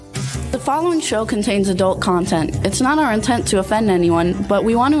The following show contains adult content. It's not our intent to offend anyone, but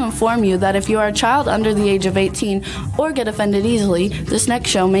we want to inform you that if you are a child under the age of 18 or get offended easily, this next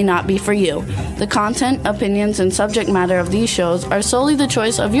show may not be for you. The content, opinions, and subject matter of these shows are solely the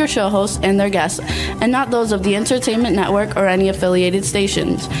choice of your show hosts and their guests, and not those of the Entertainment Network or any affiliated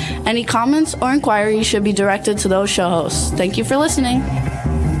stations. Any comments or inquiries should be directed to those show hosts. Thank you for listening.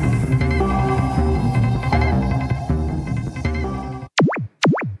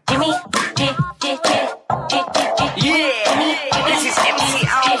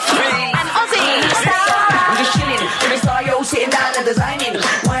 Designing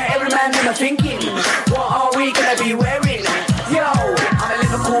where every man in a thinking, what are we gonna be wearing? Yo, I'm a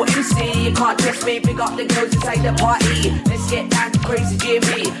Liverpool MC, you can't test me. Big up the girls inside the party. Let's get down to crazy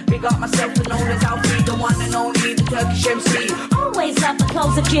Jimmy. Big up myself and known as Alfie, the one and only, the Turkish MC. Always love the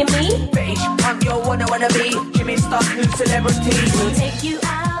clothes of Jimmy. Bitch, I'm your wanna be. Jimmy Star's new celebrity. We'll take you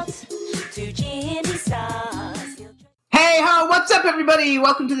out to Jimmy Star's. Hey ho, what's up everybody?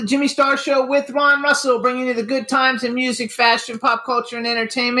 Welcome to the Jimmy Star Show with Ron Russell, bringing you the good times in music, fashion, pop culture, and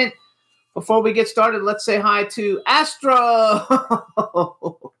entertainment. Before we get started, let's say hi to Astro.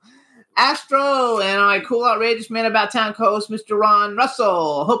 Astro and my cool, outrageous man about town co-host, Mr. Ron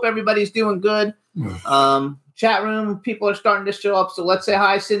Russell. Hope everybody's doing good. Chat room, people are starting to show up, so let's say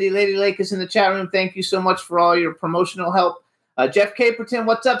hi. Cindy Lady Lake is in the chat room. Thank you so much for all your promotional help. Jeff Caperton,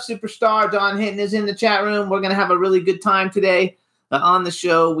 what's up, superstar? Don Hinton is in the chat room. We're going to have a really good time today on the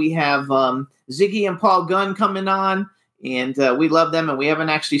show. We have Ziggy and Paul Gunn coming on, and we love them, and we haven't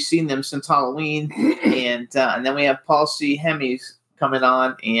actually seen them since Halloween. And then we have Paul C. Hemies coming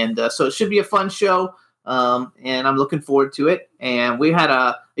on, and so it should be a fun show, and I'm looking forward to it. And we had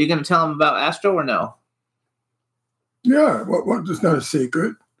are you going to tell them about Astro or no? Yeah, well, it's not a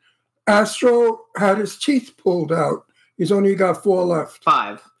secret. Astro had his teeth pulled out. He's only got 4 left.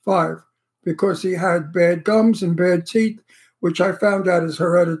 Five. Because he had bad gums and bad teeth, which I found out is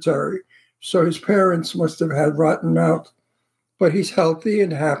hereditary. So his parents must have had rotten mouth. But he's healthy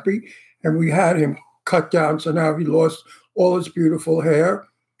and happy, and we had him cut down, so now he lost all his beautiful hair,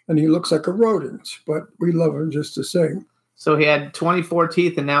 and he looks like a rodent, but we love him just the same. So he had 24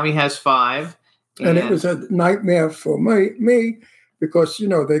 teeth, and now he has 5. And it was a nightmare for me because,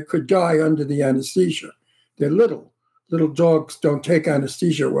 they could die under the anesthesia. They're little. Little dogs don't take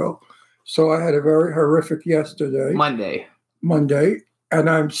anesthesia well. So I had a very horrific yesterday. Monday. And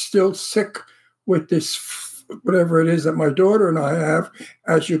I'm still sick with this, whatever it is that my daughter and I have.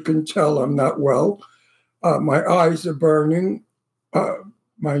 As you can tell, I'm not well. My eyes are burning.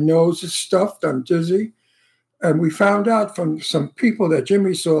 My nose is stuffed. I'm dizzy. And we found out from some people that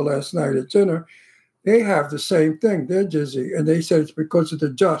Jimmy saw last night at dinner, they have the same thing. They're dizzy. And they said it's because of the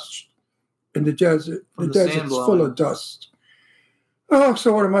dust. In the desert. The desert's full of dust. Oh,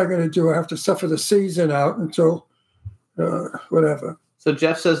 so what am I going to do? I have to suffer the season out until whatever. So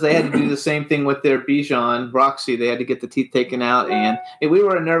Jeff says they had to do the same thing with their Bichon, Roxy. They had to get the teeth taken out. And we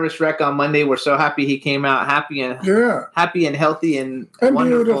were a nervous wreck on Monday. We're so happy he came out happy and healthy and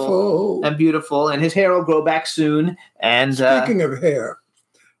wonderful. Beautiful. And his hair will grow back soon. And speaking of hair,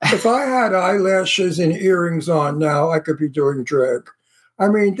 if I had eyelashes and earrings on now, I could be doing drag. I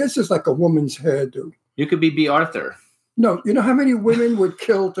mean, this is like a woman's hairdo. You could be B. Arthur. No, you know how many women would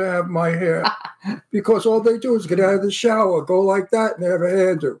kill to have my hair? Because all they do is get out of the shower, go like that, and they have a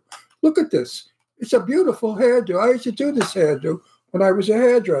hairdo. Look at this. It's a beautiful hairdo. I used to do this hairdo when I was a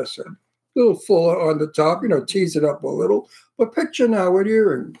hairdresser. A little fuller on the top, tease it up a little. But picture now with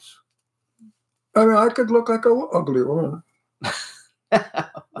earrings. I mean, I could look like an ugly woman.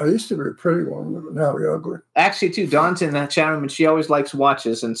 I used to be a pretty one, but now we're ugly. Actually, too, Dawn's in that chat room, and she always likes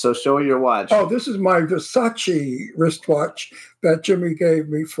watches, and so show her your watch. Oh, this is my Versace wristwatch that Jimmy gave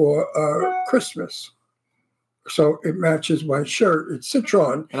me for Christmas. So it matches my shirt. It's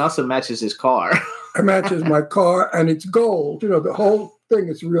Citron. And also matches his car. It matches my car, and it's gold. The whole thing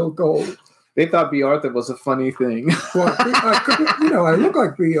is real gold. They thought B. Arthur was a funny thing. Well, I look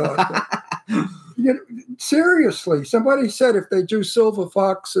like B. Arthur. Seriously, somebody said if they do Silver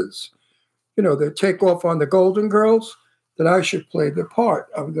Foxes, they take off on the Golden Girls, that I should play the part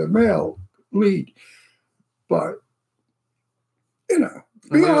of the male lead. But,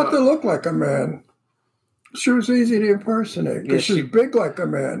 B. Arthur looked like a man. She was easy to impersonate because she's big like a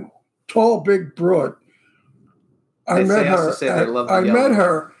man, tall, big, broad. I met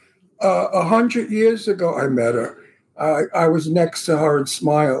her 100 years ago. I met her. I was next to her and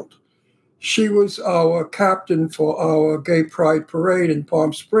smiled. She was our captain for our gay pride parade in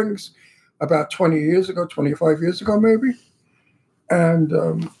Palm Springs about 20 years ago, 25 years ago, maybe. And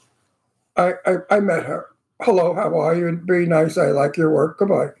I met her. Hello, how are you? Be nice. I like your work.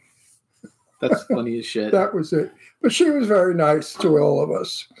 Goodbye. That's funny as shit. That was it. But she was very nice to all of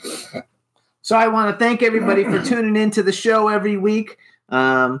us. So I want to thank everybody for tuning into the show every week.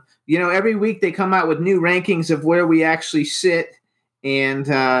 Every week they come out with new rankings of where we actually sit. And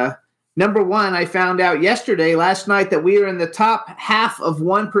number one, I found out last night, that we are in the top half of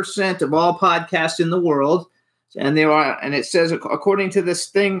 1% of all podcasts in the world. And it says, according to this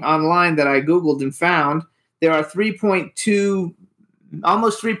thing online that I Googled and found, there are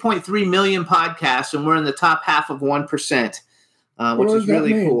almost 3.3 million podcasts, and we're in the top half of 1%, which is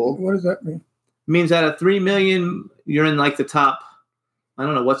really cool. What does that mean? It means out of 3 million, you're in like the top. I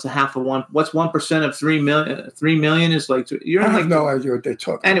don't know what's the half of one. What's 1% of 3 million? 3 million is like you're. I in have like no idea what they're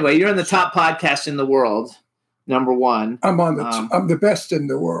talking. Anyway, you're in the top podcast in the world, number one. I'm I'm the best in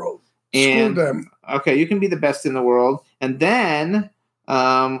the world. Screw them. Okay, you can be the best in the world, and then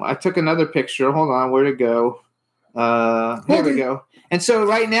I took another picture. Hold on, where'd it go? Here we go. And so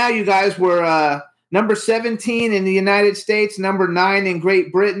right now, you guys were number 17 in the United States, number 9 in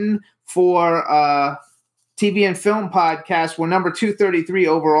Great Britain for TV and film podcasts. We're number 233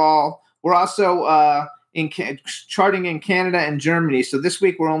 overall. We're also charting in Canada and Germany. So this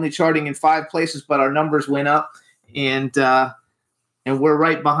week we're only charting in 5 places, but our numbers went up, and we're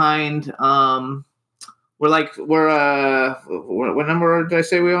right behind. What number did I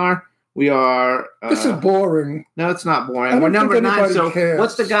say we are? We are. This is boring. No, it's not boring. We're number 9. So cares.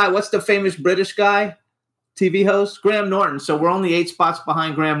 What's the famous British guy, TV host? Graham Norton. So we're only 8 spots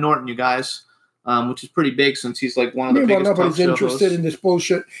behind Graham Norton, you guys, which is pretty big since he's like one of the biggest. Nobody's interested in this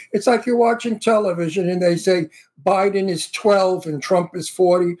bullshit. It's like you're watching television and they say Biden is 12 and Trump is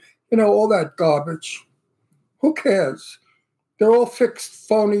 40. All that garbage. Who cares? They're all fixed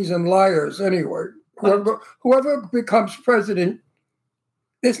phonies and liars anyway. Whoever becomes president.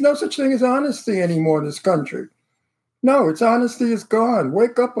 There's no such thing as honesty anymore in this country. No, honesty is gone.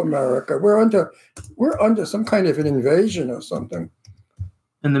 Wake up, America. We're under some kind of an invasion or something.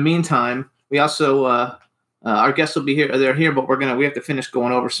 In the meantime, we also our guests will be here. They're here, but we have to finish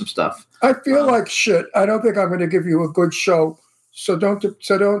going over some stuff. I feel like shit. I don't think I'm going to give you a good show. So don't get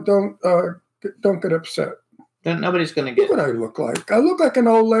upset. Nobody's going to get. Look what I look like. I look like an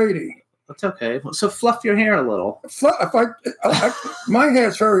old lady. That's okay. So fluff your hair a little. My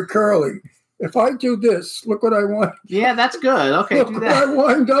hair's very curly. If I do this, look what I want. Yeah, that's good. Okay, look do what that. I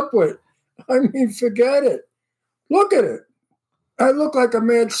wind up with. I mean, forget it. Look at it. I look like a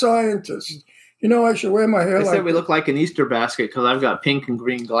mad scientist. I should wear my hair They like. said we look like an Easter basket because I've got pink and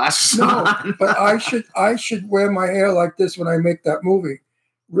green glasses on. No, but I should wear my hair like this when I make that movie,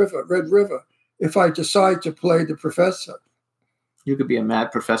 Red River. If I decide to play the professor. You could be a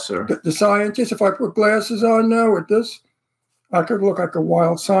mad professor. The scientist, if I put glasses on now with this, I could look like a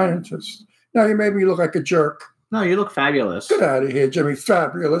wild scientist. Now you made me look like a jerk. No, you look fabulous. Get out of here, Jimmy.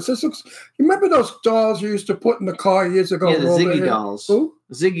 Fabulous. This looks. You remember those dolls you used to put in the car years ago? Yeah, the Ziggy dolls. Who?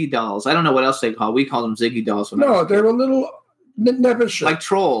 Ziggy dolls. I don't know what else they call. We call them Ziggy dolls. No, they were little. Nebusha. Like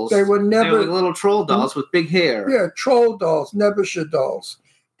trolls. They were little troll dolls with big hair. Yeah, troll dolls, Nebusha dolls.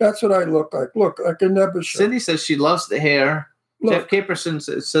 That's what I look like. Look like a Nebusha. Cindy says she loves the hair. Look. Jeff Caperson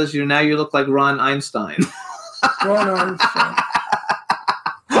says you look like Ron Einstein. Ron Einstein.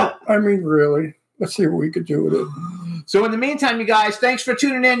 I mean, really. Let's see what we could do with it. So in the meantime, you guys, thanks for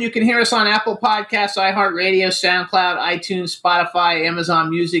tuning in. You can hear us on Apple Podcasts, iHeartRadio, SoundCloud, iTunes, Spotify,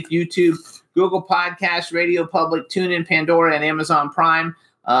 Amazon Music, YouTube, Google Podcasts, Radio Public, TuneIn, Pandora, and Amazon Prime.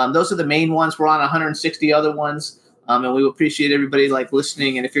 Those are the main ones. We're on 160 other ones. And we appreciate everybody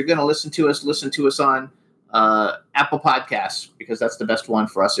listening. And if you're going to listen to us on Apple Podcasts, because that's the best one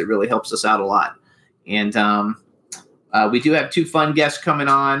for us. It really helps us out a lot. And we do have 2 fun guests coming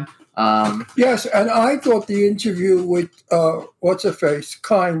on. Yes, and I thought the interview with what's-her-face,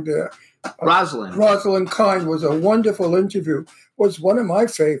 Kind there. Rosalind Kind was a wonderful interview. Was one of my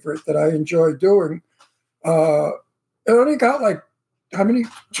favorite that I enjoyed doing. It only got how many?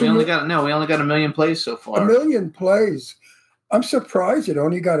 We only got 1 million plays so far. 1 million plays. I'm surprised it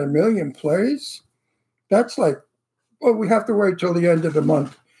only got 1 million plays. That's we have to wait till the end of the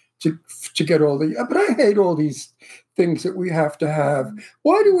month to get all the. But I hate all these things that we have to have.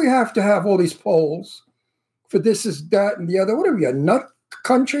 Why do we have to have all these polls for this is that and the other? What are we, a nut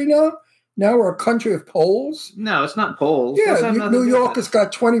country now? Now we're a country of polls? No, it's not polls. Yeah, New York has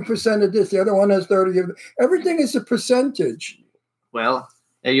got 20% of this. The other one has 30%. Everything is a percentage. Well,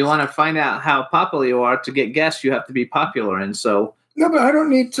 if you want to find out how popular you are to get guests, you have to be popular. And so. No, but I don't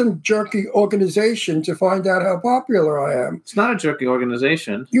need some jerky organization to find out how popular I am. It's not a jerky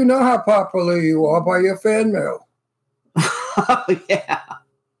organization. You know how popular you are by your fan mail. Oh, yeah.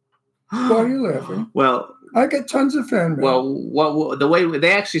 Why are you laughing? Well, I get tons of fan mail. Well, the way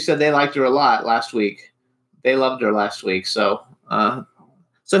they actually said they liked her a lot last week. They loved her last week. So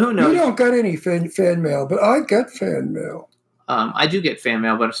who knows? You don't get any fan mail, but I get fan mail. I do get fan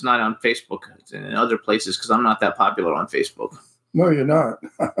mail, but it's not on Facebook. It's in other places because I'm not that popular on Facebook. No, you're not.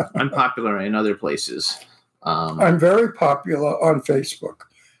 I'm popular in other places. I'm very popular on Facebook.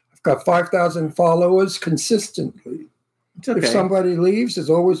 I've got 5,000 followers consistently. It's okay. If somebody leaves, there's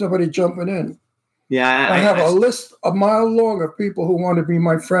always somebody jumping in. Yeah, I have a list a mile long of people who want to be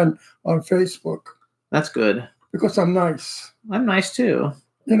my friend on Facebook. That's good. Because I'm nice. I'm nice too.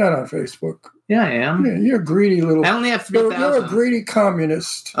 You're not on Facebook. Yeah, I am. Yeah, you're a greedy little. I only have 3,000. You're a greedy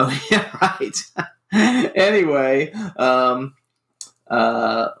communist. Oh yeah, right. Anyway, I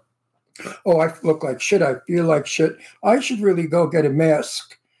look like shit. I feel like shit. I should really go get a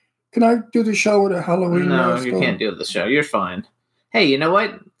mask. Can I do the show with a Halloween mask? No, you can't do the show. You're fine. Hey, you know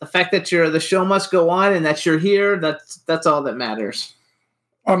what? The fact that the show must go on and that you're here, that's all that matters.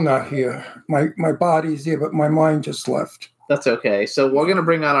 I'm not here. My body's here, but my mind just left. That's okay. So we're gonna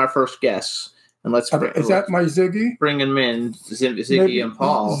bring on our first guests, and Is that my Ziggy? Bring him in, Ziggy and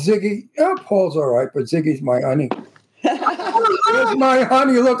Paul. Ziggy, Paul's all right, but Ziggy's my honey. There's my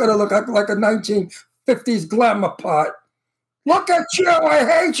honey. Look at her. Look like a 1950s glamour pot. Look at you. I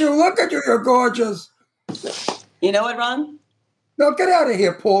hate you. Look at you. You're gorgeous. You know what, Ron? No, get out of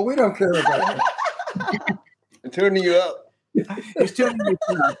here, Paul. We don't care about you. I'm tuning you up. He's tuning you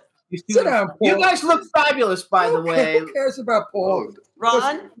up. Sit down, Paul. You guys look fabulous, by the way. Who cares about Paul?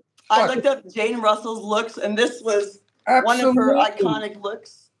 Ron, I looked up Jane Russell's looks, and this was one of her iconic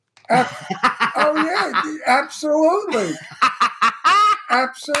looks. Oh, yeah. Absolutely.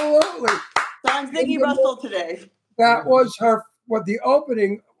 Absolutely. So I'm Ziggy Russell today. That was her, the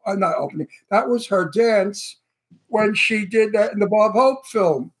opening, not opening, that was her dance when she did that in the Bob Hope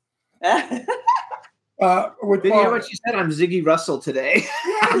film. Did you hear what she said? I'm Ziggy Russell today.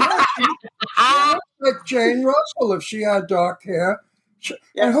 Yeah, like Jane Russell if she had dark hair.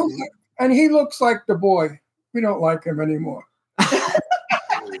 Yes. And he looks like the boy. We don't like him anymore.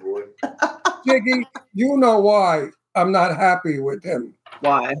 Ziggy, you know why I'm not happy with him.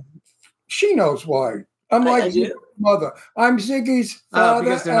 Why? She knows why. I'm like Ziggy's mother. I'm Ziggy's father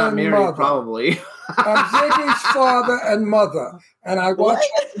because they're not and married, mother. probably. I'm Ziggy's father and mother, and I watch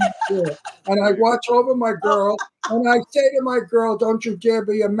over my girl, and I say to my girl, "Don't you dare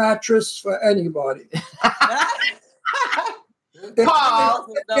be a mattress for anybody." If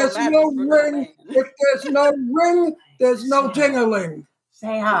there's no ring, there's no ding-a-ling.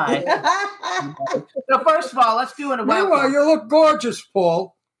 Say hi. So first of all, let's do an welcome. Meanwhile, you look gorgeous,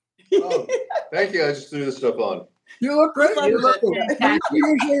 Paul. Oh, thank you. I just threw this stuff on. You look great. You look good. I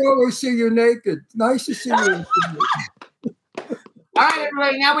usually always see you naked. Nice to see you. All right,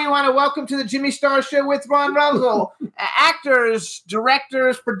 everybody. Now we want to welcome to the Jimmy Star Show with Ron Russell. Actors,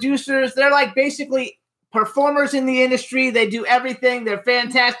 directors, producers. They're like basically performers in the industry. They do everything. They're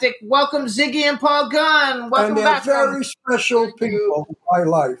fantastic. Welcome, Ziggy and Paul Gunn. Welcome back. And they're very special people in my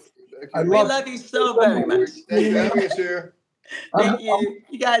life. We love you so very much. Thanks for having us here. Thank you.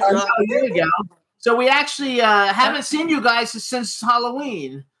 You guys are There you go. So we actually haven't seen you guys since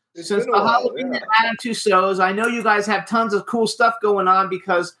Halloween. Since the Halloween at Madame Tussauds. I know you guys have tons of cool stuff going on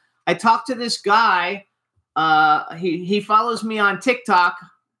because I talked to this guy. He follows me on TikTok,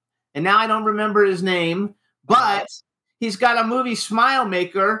 and now I don't remember his name, but he's got a movie, Smile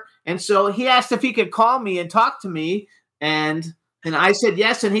Maker, and so he asked if he could call me and talk to me, and I said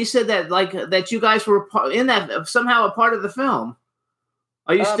yes, and he said that you guys were in that somehow a part of the film.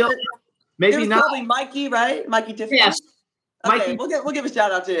 Are you still? Maybe not. Probably Mikey, right? Mikey Tiffany. Yes. Okay, we'll give a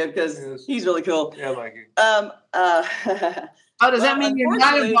shout out to him because he's really cool. Yeah, Mikey. Does that mean you're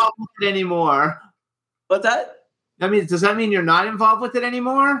not involved with it anymore? What's that? Does that mean you're not involved with it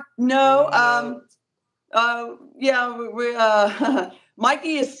anymore? No. We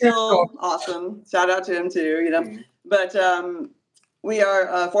Mikey is still awesome. Shout out to him too. But we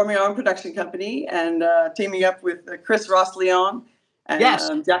are forming our own production company and teaming up with Chris Ross Leon.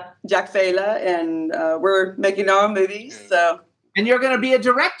 And Jack Fela, and we're making our own movies. So, and you're going to be a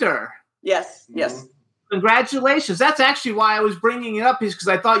director. Yes. Congratulations! That's actually why I was bringing it up, is because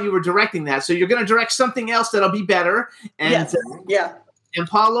I thought you were directing that. So you're going to direct something else that'll be better, and and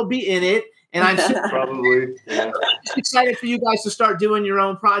Paul will be in it. And I'm probably just excited for you guys to start doing your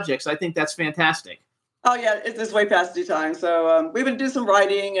own projects. I think that's fantastic. Oh yeah, it's way past due time. So we've been doing some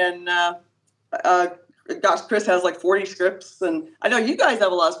writing and. Gosh, Chris has like 40 scripts, and I know you guys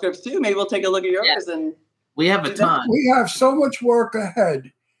have a lot of scripts too. Maybe we'll take a look at yours. And we have a ton. We have so much work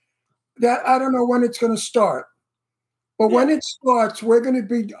ahead that I don't know when it's going to start. But when it starts, I'm going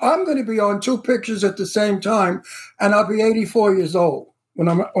to be on 2 pictures at the same time, and I'll be 84 years old when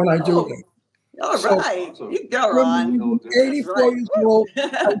I do that. All So, right. You go, Ron. 84 right. years old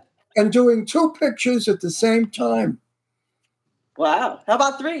and doing 2 pictures at the same time. Wow. How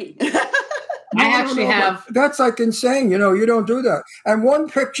about 3? I actually have. That's like insane. You don't do that. And 1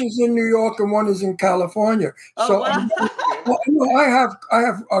 picture's in New York and 1 is in California. So wow. I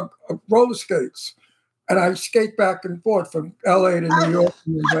have roller skates, and I skate back and forth from LA to New York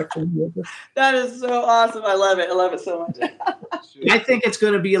and then back to New York. That is so awesome. I love it. I love it so much. I think it's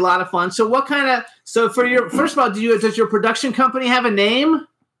going to be a lot of fun. So what kind of, first of all, does your production company have a name?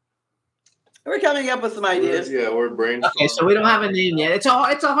 We're coming up with some ideas. We're brainstorming. Okay, so we don't have a name yet. It's a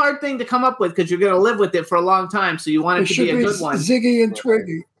hard thing to come up with because you're going to live with it for a long time. So you want it to be a good one. Ziggy and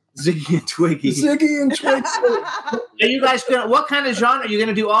Twiggy. Ziggy and Twiggy. Ziggy and Twiggy. Are you guys what kind of genre? Are you going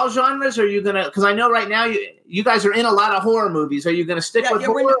to do all genres? Or are you going to? Because I know right now you guys are in a lot of horror movies. Are you going to stick with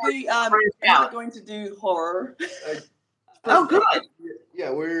horror? We're not going to do horror. Oh, good. Yeah,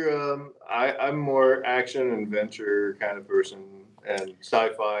 I'm more action and adventure kind of person. And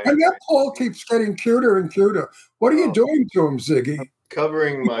sci-fi. And that Paul keeps getting cuter and cuter. What are you doing to him, Ziggy?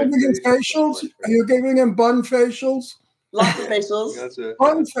 Covering my facials? Are you giving him bun facials? Lots of facials. That's it.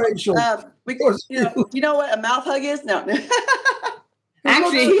 Bun facials. You know what a mouth hug is? No.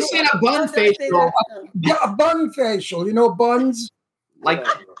 Actually, he said a bun facial. Yeah, a bun facial. You know buns? Like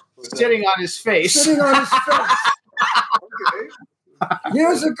sitting on his face. Sitting on his face. Okay.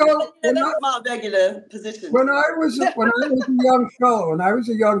 Years ago, that's my regular position. When I was a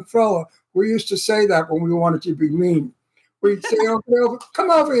young fellow, we used to say that when we wanted to be mean. We'd say, "Oh, girl, come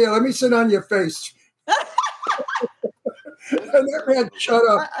over here. Let me sit on your face." And that man, shut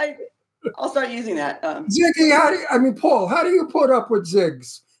up. I'll start using that. Ziggy, Paul, how do you put up with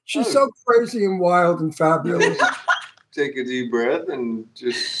Ziggs? She's so crazy and wild and fabulous. Take a deep breath and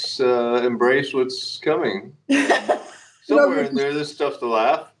just embrace what's coming. Somewhere in there, there's stuff to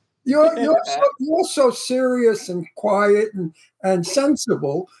laugh. You're so serious and quiet and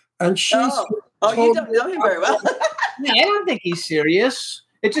sensible, and she's. You don't know him very well. I don't think he's serious.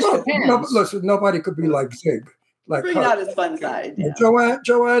 It just depends. Listen, nobody could be like Zig. Bring out his fun side. Yeah.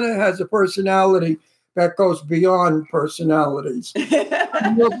 Joanna has a personality that goes beyond personalities.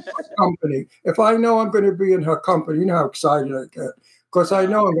 Company. If I know I'm going to be in her company, you know how excited I get because I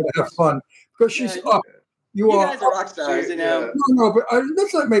know I'm going to have fun because she's up. You guys are rock stars, you know. No, but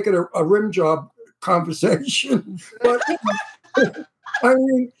let's not make it a rim job conversation. But I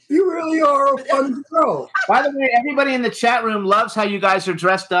mean, you really are a fun girl. By the way, everybody in the chat room loves how you guys are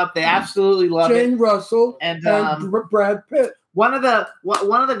dressed up. They absolutely love Jane Russell and Brad Pitt. One of the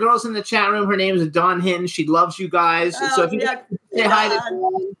girls in the chat room, her name is Dawn Hinton. She loves you guys. So if you say hi to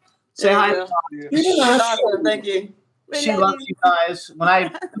Dawn, say hi to Dawn. Awesome. Thank you. She loves you guys. When I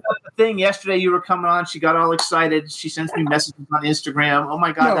put up the thing yesterday, you were coming on. She got all excited. She sends me messages on Instagram. Oh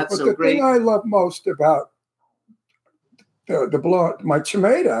my God, that's so great. The thing I love most about the blonde, my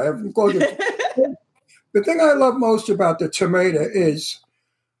tomato, I haven't called it. The thing I love most about the tomato is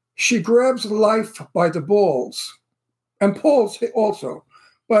she grabs life by the balls, and Paul's also,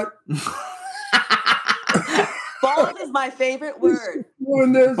 but. Balls is my favorite word.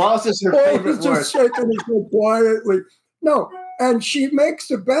 Balls is her favorite word. Just shaking his head quietly. No, and she makes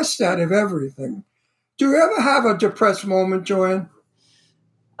the best out of everything. Do you ever have a depressed moment, Joanne?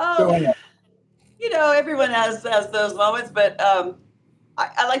 Oh, everyone has those moments, but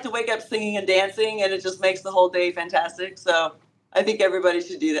I like to wake up singing and dancing, and it just makes the whole day fantastic. So I think everybody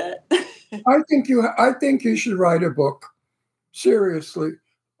should do that. I think you should write a book, seriously,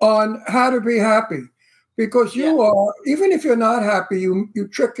 on how to be happy. Because you are, even if you're not happy, you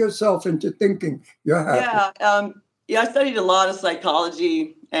trick yourself into thinking you're happy. I studied a lot of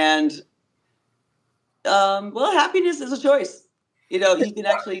psychology, and happiness is a choice. You can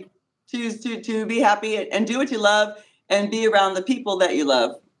actually choose to be happy and do what you love and be around the people that you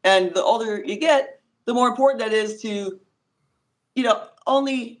love. And the older you get, the more important that is to,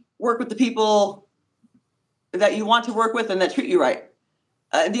 only work with the people that you want to work with and that treat you right.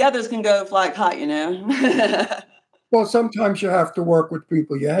 The others can go fly hot, Well, sometimes you have to work with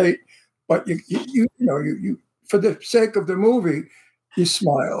people you hate, but you for the sake of the movie, you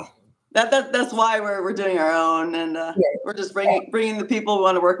smile. That's why we're doing our own, and we're just bringing the people we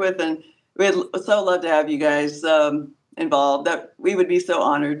want to work with, and we'd so love to have you guys involved. That we would be so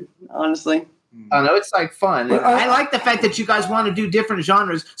honored, honestly. I know it's like fun. I like the fact that you guys want to do different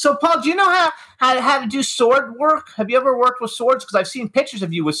genres. So, Paul, do you know how to do sword work? Have you ever worked with swords? Because I've seen pictures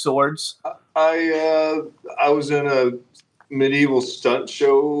of you with swords. I was in a medieval stunt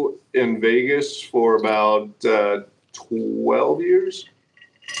show in Vegas for about 12 years.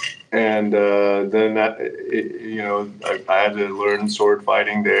 And then I had to learn sword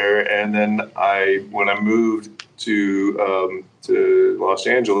fighting there. And then when I moved to Los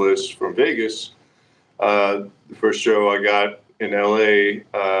Angeles from Vegas, the first show I got in LA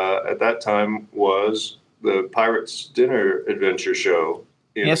at that time was the Pirates Dinner Adventure Show.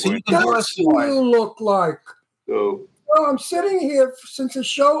 So you can do That's what you look like. So, well, I'm sitting here since the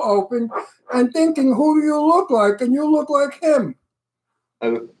show opened and thinking, who do you look like? And you look like him. I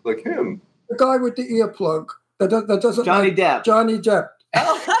look like him. The guy with the earplug. That doesn't Johnny Depp. Johnny Depp.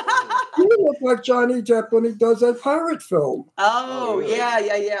 You look like Johnny Depp when he does that pirate film. Oh, really?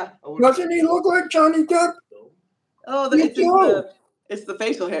 yeah. Doesn't he look like Johnny Depp? Oh, it's the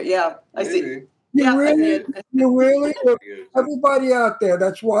facial hair. Yeah, I see. Maybe. You I really look. Everybody out there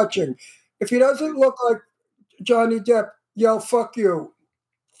that's watching, if he doesn't look like Johnny Depp, yell "fuck you."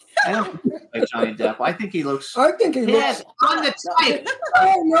 I don't think he looks like Johnny Depp. I think he looks. I think he looks. Yes, on the type.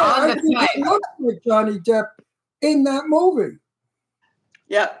 Oh no, On I the think type. he looks like Johnny Depp in that movie.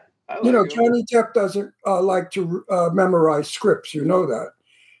 Yeah. You know, Johnny Depp doesn't like to memorize scripts. You know that.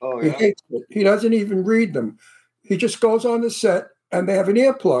 Oh, He yeah. hates it. He doesn't even read them. He just goes on the set, and they have an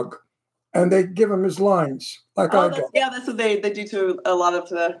earplug, and they give him his lines. Like I get. That's what they do to a lot of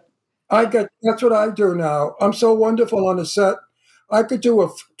the. That's what I do now. I'm so wonderful on the set. I could do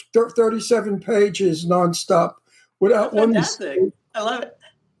 37 pages nonstop without one Fantastic. mistake I love it.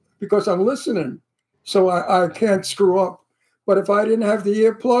 because I'm listening. So I can't screw up. But if I didn't have the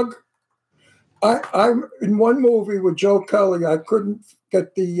earplug, I'm in one movie with Joe Kelly. I couldn't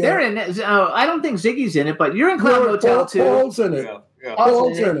get the. They're in it. I don't think Ziggy's in it, but you're in Clown Motel too. Paul's in it. Yeah.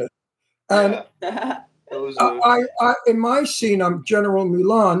 Paul's in it. And That was, I in my scene, I'm General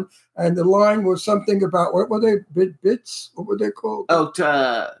Milan, and the line was something about what were they bits? What were they called? Oh,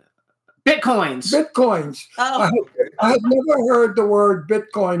 Bitcoins. Bitcoins. Oh. I had never heard the word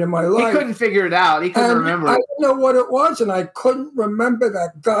Bitcoin in my He life. couldn't figure it out. He couldn't And remember I it. didn't know what it was, and I couldn't remember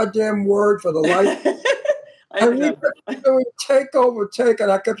that goddamn word for the life. I And we remember. kept doing take,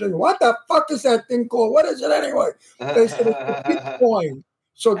 and I kept saying, "What the fuck is that thing called? What is it anyway?" They said it's Bitcoin.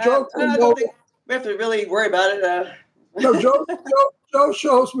 So Joe I came don't over. think we have to really worry about it. No, Joe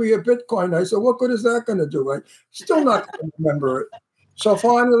shows me a Bitcoin. I said, "What good is that going to do?" I still not going to remember it. So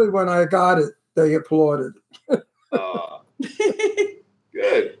finally, when I got it, they applauded. Good.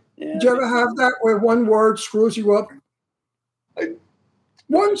 Yeah. Did you ever have that where one word screws you up?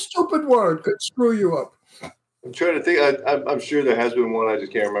 One stupid word could screw you up. I'm trying to think. I'm sure there has been one. I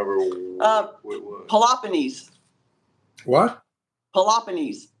just can't remember what it was. Peloponnese. What?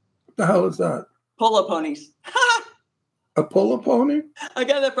 Peloponnese. What the hell is that? Polo ponies. A polo pony? I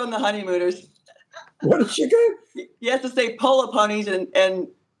got that from the honeymooners. What did she get? You have to say polo ponies, and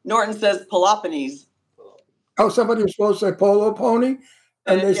Norton says Peloponnese. Oh, somebody was supposed to say polo pony?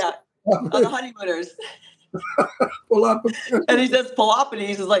 And they Yeah, on the honeymooners. pull up. And he says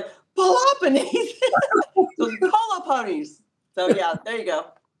Peloponnese is like, Peloponnese. So it's polo ponies. So yeah, there you go.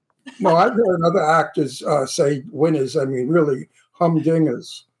 No, I've heard other actors say winners. I mean, really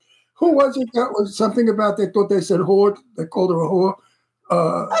humdingers. Who was it that was something about they thought they said hoard? They called her a whore.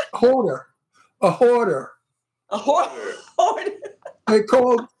 Hoarder. A hoarder. A hoarder. They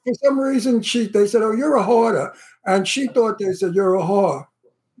called, for some reason, they said, "Oh, you're a hoarder." And she thought they said, "You're a whore."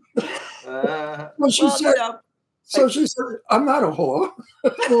 Well, she said, she said, "I'm not a whore."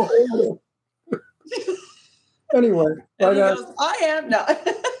 I'm a hoarder. Anyway. And he goes, I am. No.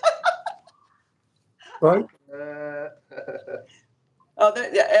 Right? Oh,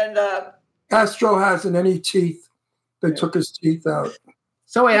 and Castro hasn't any teeth. They took his teeth out.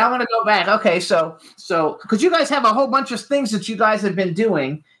 So wait, I want to go back. Okay, so because you guys have a whole bunch of things that you guys have been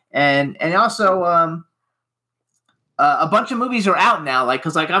doing, and also a bunch of movies are out now.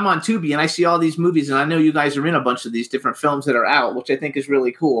 Because I'm on Tubi and I see all these movies, and I know you guys are in a bunch of these different films that are out, which I think is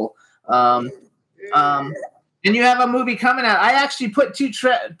really cool. And you have a movie coming out. I actually put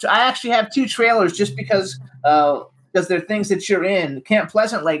I actually have two trailers just because they're things that you're in. Camp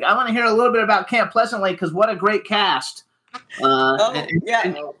Pleasant Lake. I want to hear a little bit about Camp Pleasant Lake because what a great cast.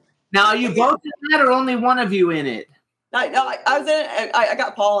 yeah. Now, are you both in that, or only one of you in it? No, I was in it. I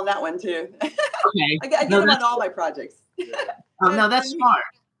got Paul on that one too. Okay. I get him on all my projects. No, that's smart.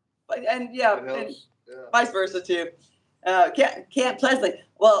 And vice versa too. Camp Pleasant Lake.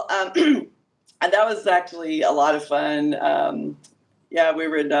 Well, and that was actually a lot of fun. We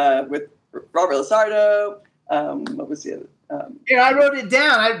were in with Robert Lasardo. What was the Here, I wrote it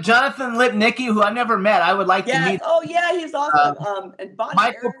down. Jonathan Lipnicki, who I never met. I would like to meet. Oh, yeah, he's awesome. And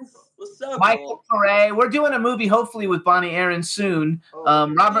Bonnie Aarons was so Michael cool. Pare. We're doing a movie, hopefully, with Bonnie Aarons soon.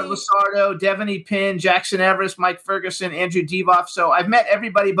 Robert Lasardo, Devaney Pinn, Jackson Everest, Mike Ferguson, Andrew Devoff. So I've met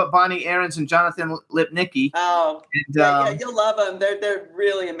everybody but Bonnie Aarons and Jonathan Lipnicki. Oh, and, you'll love them. They're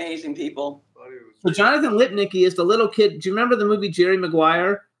really amazing people. So Jonathan Lipnicki is the little kid. Do you remember the movie Jerry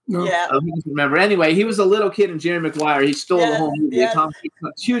Maguire? No. Yeah. He doesn't remember. Anyway, he was a little kid in Jerry Maguire. He stole the whole movie. Yes.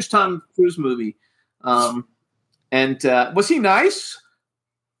 Huge Tom Cruise movie. And was he nice?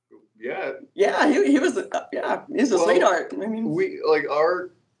 Yeah. Yeah, he was. He's a sweetheart. I mean,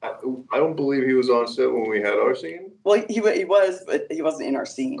 I don't believe he was on set when we had our scene. Well, he was, but he wasn't in our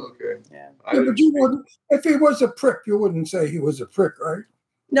scene. Okay. Yeah. But you wouldn't, if he was a prick, you wouldn't say he was a prick, right?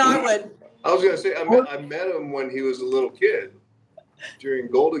 No, I would. I was gonna say I met him when he was a little kid during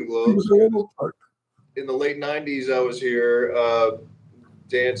Golden He Globes. was a little prick. In the late '90s, I was here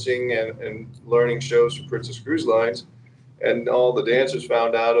dancing and learning shows for Princess Cruise Lines, and all the dancers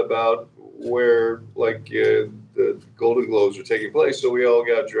found out about where the Golden Globes were taking place. So we all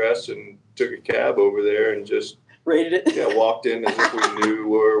got dressed and took a cab over there and just rated it. Yeah, walked in as if we knew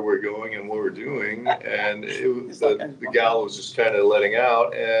where we're going and what we're doing, and it was the gal was just kind of letting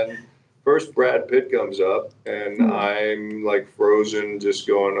out. And first, Brad Pitt comes up, and I'm like frozen, just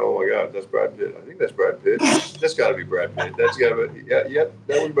going, "Oh my God, that's Brad Pitt! I think that's Brad Pitt. That's got to be Brad Pitt. That's got to be that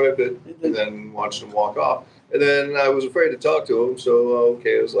was Brad Pitt." And then watched him walk off. And then I was afraid to talk to him, so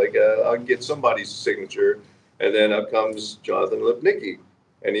okay, I was like, I'll get somebody's signature. And then up comes Jonathan Lipnicki,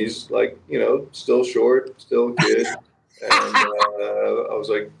 and he's like, still short, still a kid. And I was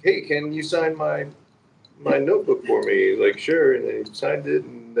like, "Hey, can you sign my notebook for me?" He's like, "Sure." And then he signed it,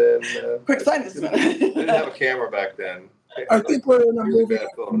 and then Quick sign this. Didn't have a camera back then. I think we're in a Really movie, bad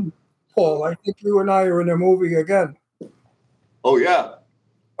phone. Paul. I think you and I are in a movie again. Oh yeah,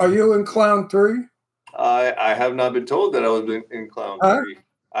 Are you in Clown 3? I have not been told that I was in Clown 3.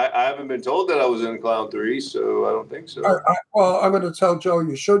 I haven't been told that I was in Clown 3, so I don't think so. Well, I'm going to tell Joe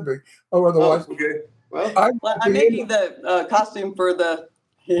you should be, or otherwise. Okay. Well, I'm making the costume for the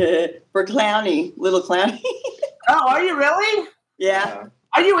for Clowny, little Clowny. Oh, are you really? Yeah.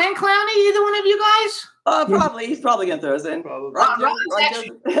 Are you in Clowny, either one of you guys? Probably. He's probably going to throw us in. Probably.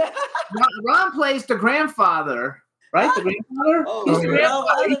 Ron plays the grandfather, right? The grandfather? Oh, He's the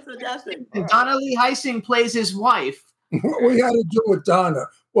grandfather. that's fantastic. And Donna Lee Heising plays his wife. What we had to do with Donna.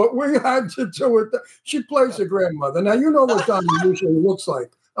 What we had to do with she plays the grandmother. Now, you know what Donna usually looks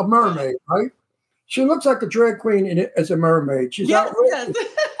like. A mermaid, right? She looks like a drag queen as a mermaid. She's outrageous.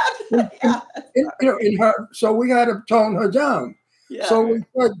 In her, so we had to tone her down. Yeah. So we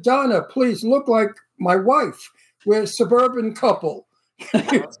said, Donna, please look like my wife. We're a suburban couple.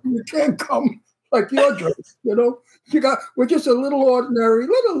 You can't come like your dress, we're just a little ordinary,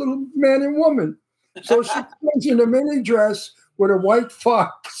 little man and woman. So she comes in a mini dress with a white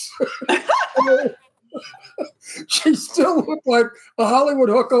fox. She still looked like a Hollywood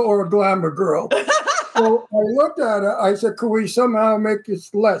hooker or a glamour girl. So I looked at her. I said, "Could we somehow make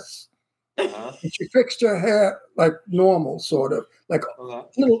this less?" And she fixed her hair like normal, sort of, like a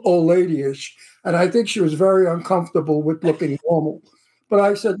little old lady-ish. And I think she was very uncomfortable with looking normal. But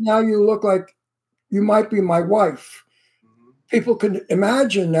I said, "Now you look like you might be my wife." People can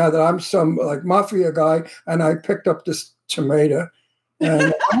imagine now that I'm some like mafia guy, and I picked up this tomato,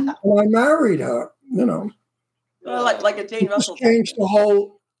 and I married her. Like a Jane Russell. Changed the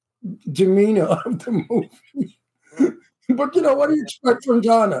whole demeanor of the movie. But what do you expect from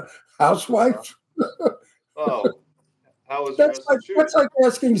Donna? Housewife? Oh, how was that's like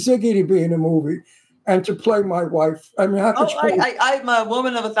asking Ziggy to be in a movie and to play my wife. I mean, how could I'm a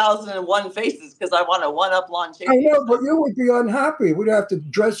woman of 1,001 faces because I want a one-up lawn chair. I know, but you would be unhappy. We'd have to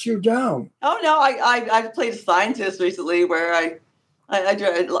dress you down. Oh no, I played a scientist recently where I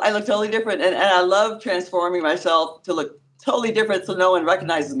look totally different, and I love transforming myself to look totally different so no one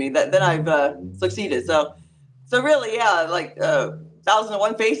recognizes me. Then I've succeeded. So really, yeah, like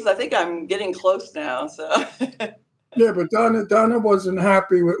 1,001 faces. I think I'm getting close now. So yeah, but Donna wasn't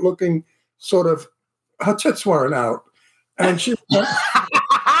happy with looking sort of. Her tits weren't out, and she and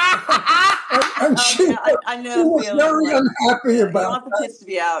she, I know she was very unhappy about. I want the tits to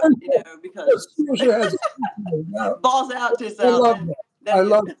be out, because she usually has balls out to I love that. I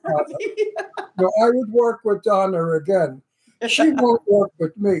love Donna. I would work with Donna again. She won't work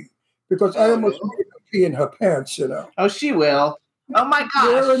with me because I almost made her pee in her pants. Oh, she will. Oh my gosh!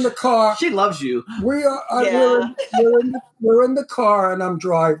 We're in the car. She loves you. We are. We're in the car, and I'm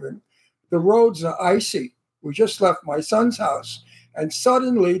driving. The roads are icy. We just left my son's house, and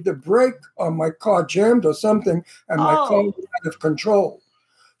suddenly the brake on my car jammed or something, and my car was out of control.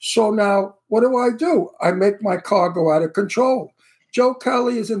 So now, what do? I make my car go out of control. Joe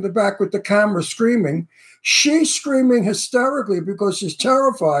Kelly is in the back with the camera screaming. She's screaming hysterically because she's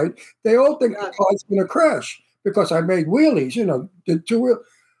terrified. They all think the car's going to crash because I made wheelies, did two-wheel.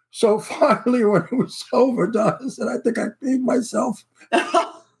 So finally, when it was overdone, I said, I think I peed myself.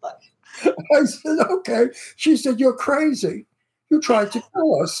 I said, okay. She said, you're crazy. You tried to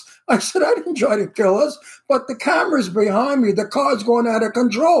kill us. I said, I didn't try to kill us, but the camera's behind me. The car's going out of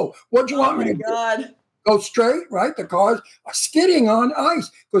control. What do you want me to do? Go straight, right? The cars are skidding on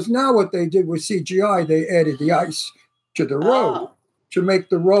ice. Because now what they did with CGI, they added the ice to the road to make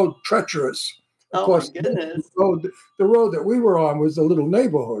the road treacherous. Of course, my goodness. The road that we were on was a little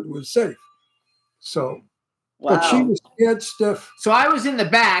neighborhood, was safe. So, but she was scared stiff. So I was in the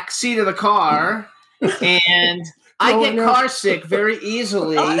back seat of the car, and I get car sick very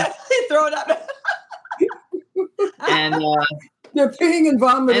easily. Throw it up. And they're peeing and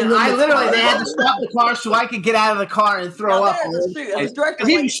vomiting. And they had to stop the car so I could get out of the car and throw up. Because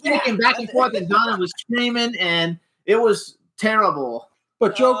he was shaking back and forth, and Donna was screaming, and it was terrible.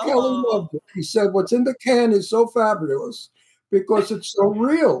 But Joe Kelly loved it. He said, what's in the can is so fabulous because it's so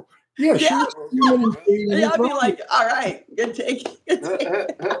real. Yeah, she was human and I'd be like, all right, good take.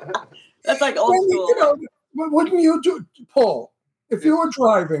 That's like old school. Wouldn't you do, Paul, if you were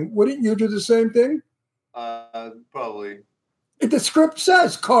driving, wouldn't you do the same thing? Probably. The script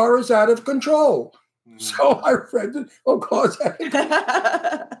says car is out of control. So I read it. Oh, car's out of control.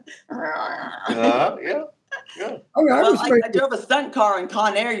 Yeah. I drove a stunt car in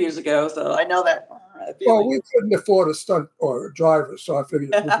Con Air years ago, so I know that. Well, we couldn't afford a stunt or a driver, so I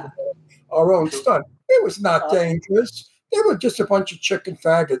figured we would our own stunt. It was not dangerous. They were just a bunch of chicken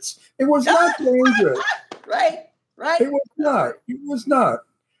faggots. It was not dangerous. Right. It was not.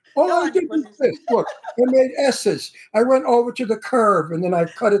 All I did was this. Look, I made S's. I went over to the curve, and then I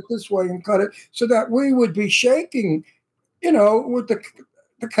cut it this way and cut it so that we would be shaking, with the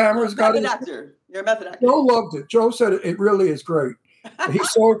cameras. You're a method actor. Joe loved it. Joe said it really is great. He's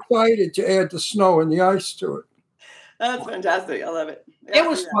so excited to add the snow and the ice to it. That's fantastic. I love it. It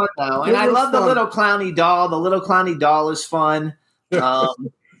was fun, though. And I love the little clowny doll. The little clowny doll is fun. It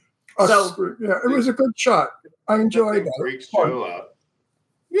was a good shot. I enjoyed that. Freaks Joe out.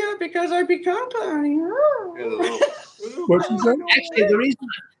 Yeah, because I become clowny. What's he saying? Actually,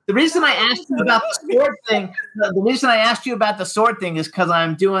 the reason I asked you about the sword thing, is because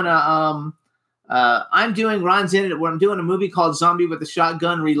I'm doing Ron's in it where I'm doing a movie called Zombie with a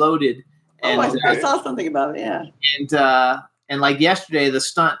Shotgun Reloaded. And, I saw something about it, yeah. And like yesterday,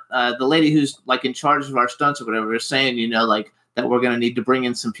 the lady who's like in charge of our stunts or whatever was saying, that we're going to need to bring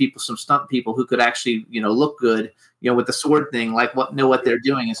in some stunt people who could actually, look good, with the sword thing, like know what they're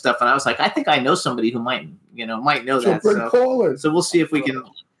doing and stuff. And I was like, I think I know somebody who might know that. So we'll see if we can.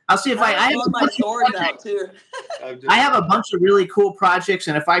 I'll see if I have my sword out too. I have a bunch of really cool projects,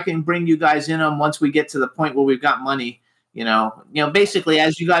 and if I can bring you guys in on once we get to the point where we've got money, basically,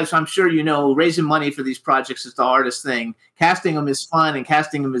 as you guys, I'm sure raising money for these projects is the hardest thing. Casting them is fun, and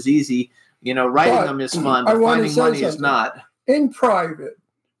casting them is easy. Writing them is fun, but finding money is not. In private,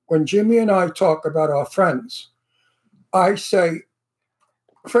 when Jimmy and I talk about our friends, I say,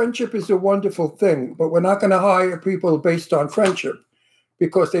 friendship is a wonderful thing, but we're not going to hire people based on friendship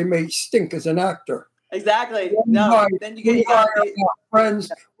because they may stink as an actor. Exactly. Then we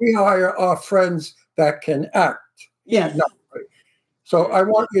hire our friends that can act. Yes. So I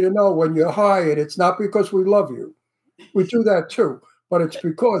want you to know when you're hired, it's not because we love you. We do that too, but it's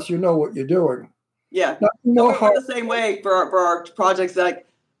because you know what you're doing. Yeah. We're the same way for our projects. Like,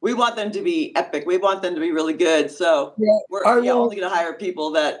 we want them to be epic. We want them to be really good. So we're only going to hire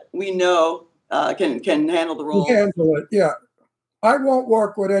people that we know can handle the role. Handle it, yeah. I won't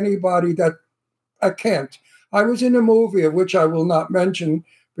work with anybody that I can't. I was in a movie of which I will not mention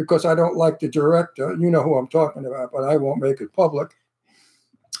because I don't like the director. You know who I'm talking about, but I won't make it public.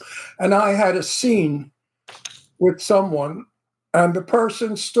 And I had a scene with someone, and the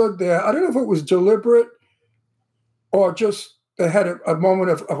person stood there. I don't know if it was deliberate or just they had a moment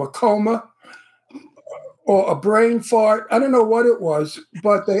of a coma or a brain fart. I don't know what it was,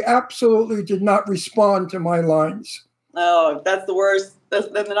 but they absolutely did not respond to my lines. Oh, that's the worst. Then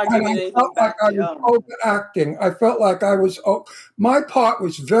they're not giving anything back. I was overacting. I felt like I was. My part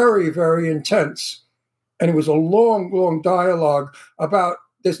was very, very intense, and it was a long, long dialogue about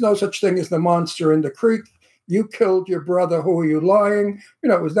there's no such thing as the monster in the creek. You killed your brother. Who are you lying?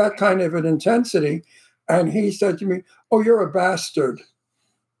 It was that kind of an intensity. And he said to me, "Oh, you're a bastard."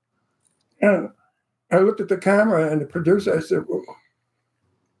 And I looked at the camera and the producer. I said, well,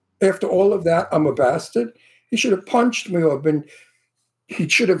 after all of that, I'm a bastard. He should have punched me or he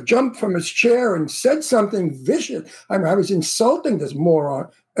should have jumped from his chair and said something vicious. I mean, I was insulting this moron.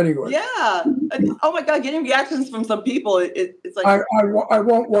 Anyway. Yeah. Oh my God, getting reactions from some people, it's like I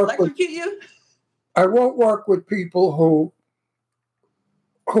won't work electrocute you. I won't work with people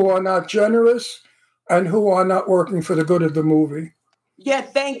who are not generous and who are not working for the good of the movie. Yeah,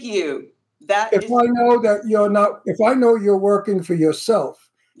 thank you. If I know you're working for yourself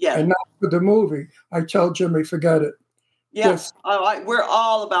and not for the movie, I tell Jimmy, forget it. Yes, we're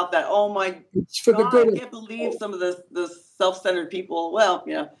all about that. Oh my it's for God, the good. I can't believe some of the self-centered people. Well,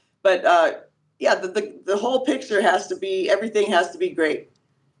 but the whole picture has to be, everything has to be great.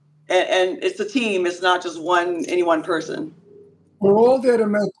 And it's a team. It's not just any one person. We're all there to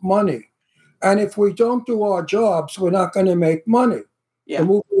make money. And if we don't do our jobs, we're not going to make money. Yeah. The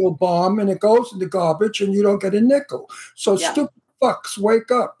movie will bomb and it goes in the garbage and you don't get a nickel. So stupid fucks,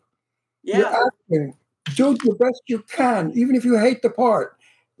 wake up. Yeah. You're acting. Do the best you can, even if you hate the part.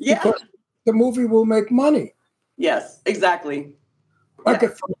 Yeah. Because the movie will make money. Yes, exactly. I'm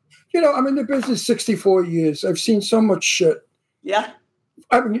in the business 64 years. I've seen so much shit. Yeah.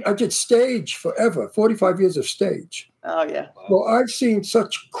 I mean, I did stage forever, 45 years of stage. Oh, yeah. Well, I've seen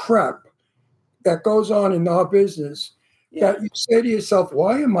such crap that goes on in our business that you say to yourself,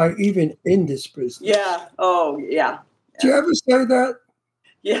 why am I even in this business? Yeah. Oh, yeah. Do you ever say that?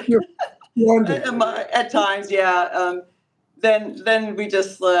 Yeah. At times, yeah. Then we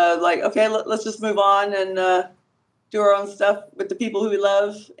just okay, let's just move on and do our own stuff with the people who we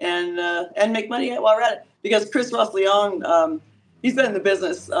love and make money while we're at it. Because Chris Ross Leon, he's been in the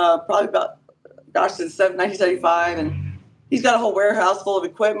business probably about, since 1975, and he's got a whole warehouse full of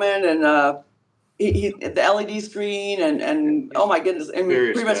equipment and the LED screen and oh my goodness, and we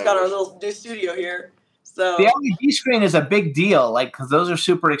pretty much got our little new studio here. So the LED screen is a big deal, because those are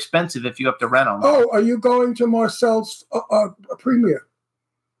super expensive if you have to rent them. Oh, are you going to Marcel's premiere?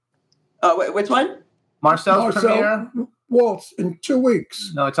 Which one? Marcel's premiere? Waltz in 2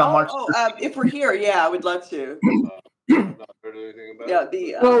 weeks. No, it's on March. If we're here, I would love to. Not heard anything about it.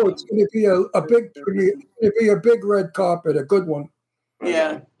 It's going to be a big premiere. It's going to be a big red carpet, a good one.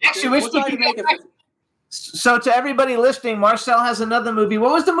 Yeah. Actually, so to everybody listening, Marcel has another movie.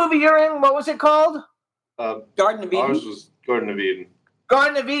 What was the movie you're in? What was it called? Garden of Eden. Ours was Garden of Eden.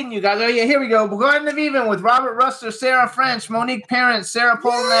 Garden of Eden, you guys. Oh, yeah, here we go. Garden of Eden with Robert Russell, Sarah French, Monique Parent, Sarah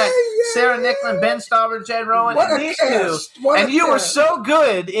Polnack, Sarah Nicklin, Ben Stauber, Jed Rowan, and these two. And you were so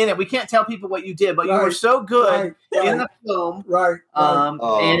good in it. We can't tell people what you did, but you were so good in the film. Right.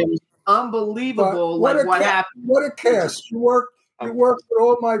 And it was unbelievable what happened. What a cast. You worked with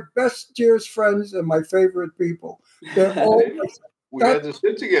all my best, dearest friends and my favorite people. They're all... We had to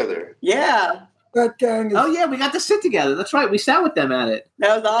sit together. Yeah. That gang is... we got to sit together. That's right. We sat with them at it.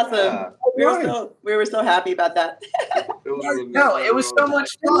 That was awesome. Yeah. We were so happy about that. It was so much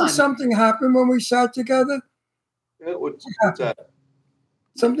fun. Didn't something happen when we sat together? Yeah, what's that?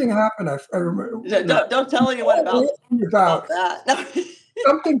 Something happened. I remember. Don't tell anyone about that. No.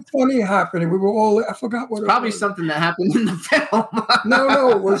 Something funny happened. We were all... I forgot what it was. Probably something that happened in the film. No,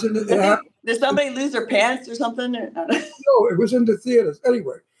 it wasn't. It happened. Did somebody lose their pants or something? No, it was in the theaters.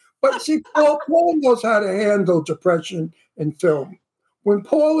 Anyway. But see, Paul knows how to handle depression in film. When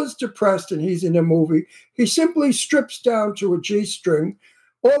Paul is depressed and he's in a movie, he simply strips down to a G-string.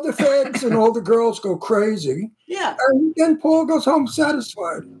 All the fags and all the girls go crazy. Yeah. And then Paul goes home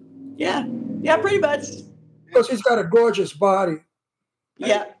satisfied. Yeah. Yeah, pretty much. Because he's got a gorgeous body.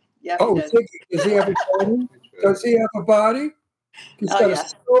 Yeah. Oh, does he have a body? Does he have a body? He's got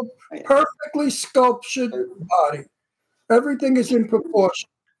a perfectly sculptured body. Everything is in proportion.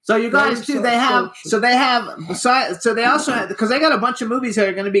 So you guys too, they also have, because they got a bunch of movies that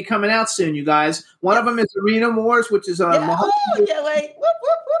are going to be coming out soon, you guys. One of them is Arena Wars, which is wait. Whoop, whoop.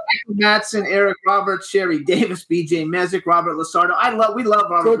 Matson, Eric Roberts, Sherry Davis, BJ Mezek, Robert Lasardo. We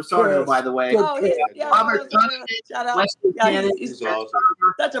love Robert Lasardo, by the way. Robert shout out. He's awesome.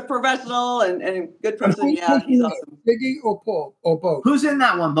 Such a professional and good person. Yeah, he's awesome. Ziggy or Paul or both? Who's in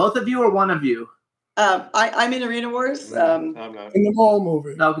that one? Both of you or one of you? I'm in Arena Wars. In the mall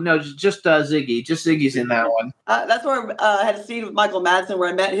movie. No, just Ziggy. Just Ziggy's in that one. That's where I had a scene with Michael Madsen where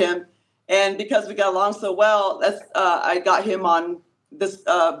I met him, and because we got along so well, that's I got him on this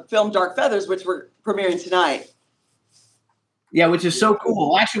film Dark Feathers, which we're premiering tonight. Yeah, which is so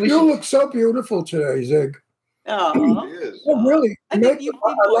cool. Actually, you look so beautiful today, Zig. Oh, really? I think you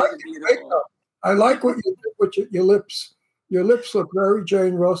like makeup. I like what you did with your lips. Your lips look very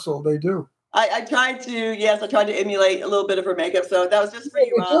Jane Russell. They do. I tried to emulate a little bit of her makeup, so that was just for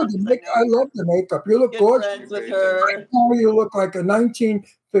you, Ron. I love the makeup. You look gorgeous. Friends with her. You look like a 1950s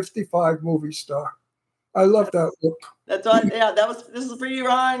 55 movie star. I love that look. That's why, yeah, this is for you,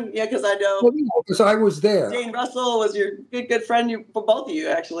 Ron. Yeah, because I know Because I was there. Jane Russell was your good friend for both of you,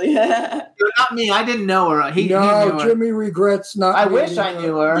 actually. Not me. I didn't know her. He knew her. Jimmy regrets not. I wish I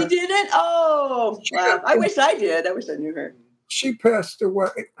knew her. You didn't? Oh, wow. I wish I did. I wish I knew her. She passed away.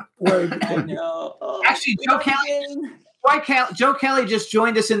 I know. Oh, Actually, Joe Kelly just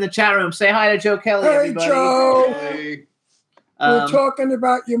joined us in the chat room. Say hi to Joe Kelly, Hey, everybody. Joe. Hey. We're talking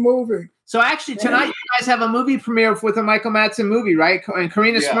about your movie. So actually, tonight you guys have a movie premiere with a Michael Madsen movie, right? And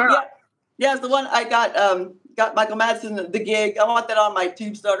Karina Smirnoff. Yeah, it's the one I got Michael Madsen the gig. I want that on my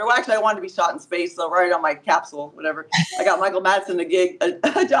tube starter. Well, actually, I wanted to be shot in space, so right on my capsule, whatever. I got Michael Madsen the gig,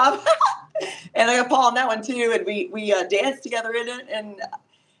 a job, and I got Paul on that one too. And we danced together in it, and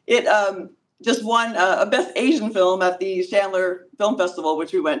it just won a Best Asian Film at the Chandler Film Festival,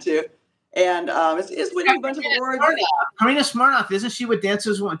 which we went to. And it's winning a bunch of awards. Karina Smirnoff, isn't she with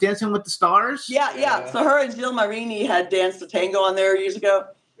Dancing with the Stars? Yeah. So her and Jill Marini had danced a tango on there years ago,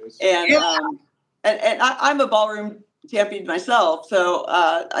 and I'm a ballroom champion myself. So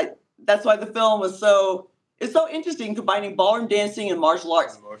that's why the film was so interesting, combining ballroom dancing and martial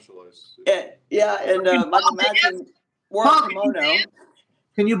arts. And Michael Madsen wore a kimono.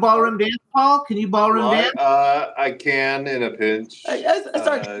 Can you ballroom dance, Paul? Can you ballroom dance? I can in a pinch. I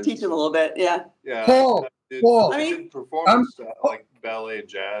started to teach him a little bit. Yeah. Paul. I mean, performance like ballet and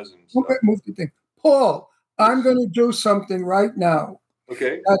jazz and stuff. Paul, I'm going to do something right now.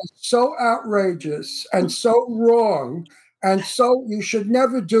 Okay. That is so outrageous and so wrong, and so you should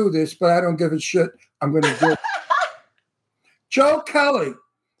never do this. But I don't give a shit. I'm going to do it. Joe Kelly,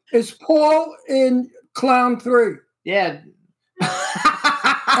 is Paul in Clown 3? Yeah.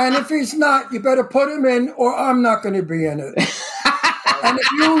 And if he's not, you better put him in, or I'm not going to be in it. And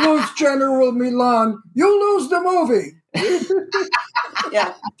if you lose General Milan, you lose the movie.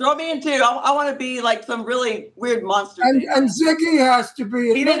 Yeah, throw me in too. I want to be like some really weird monster. And Ziggy has to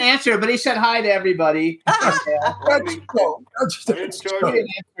be. He didn't answer, but he said hi to everybody. That's cool. I'm in charge of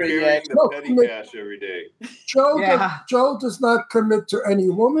carrying the petty cash every day. Joe does not commit to any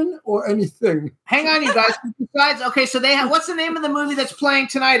woman or anything. Hang on, you guys. Besides, okay, so they have. What's the name of the movie that's playing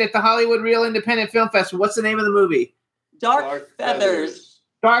tonight at the Hollywood Real Independent Film Festival? What's the name of the movie? Dark Feathers.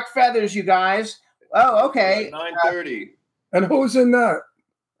 Dark Feathers, you guys. Oh, okay. 9:30. And who's in that?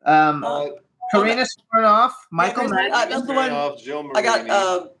 Karina Smirnoff, Michael Madsen. That's the one. Jill Marini, I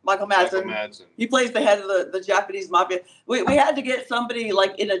got Michael Madsen. He plays the head of the Japanese mafia. We had to get somebody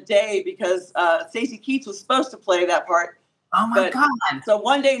like in a day because Stacey Keats was supposed to play that part. Oh my God! So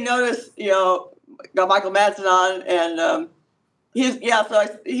one day notice, got Michael Madsen on, and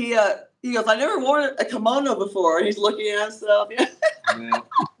he goes, I never worn a kimono before. And he's looking at himself. Yeah.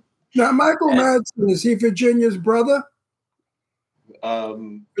 Now, Michael Madsen, is he Virginia's brother?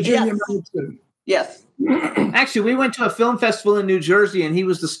 Virginia Madsen. Yes. Actually, we went to a film festival in New Jersey, and he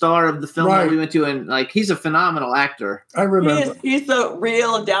was the star of the film that we went to, and he's a phenomenal actor. I remember. He's so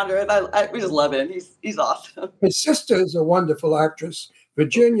real and down to earth. We just love him. He's awesome. His sister is a wonderful actress.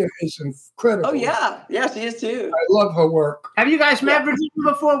 Virginia is incredible. Oh yeah, she is too. I love her work. Have you guys met Virginia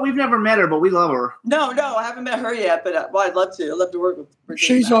before? We've never met her, but we love her. No, I haven't met her yet, but I'd love to. I'd love to work with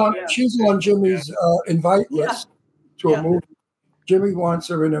Virginia. She's on Jimmy's invite list to a movie. Jimmy wants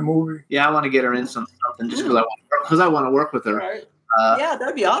her in a movie. Yeah, I want to get her in something just because I want to work with her. Right. Yeah,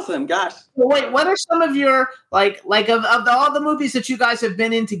 that'd be awesome. Gosh. Well, wait, what are some of your of all the movies that you guys have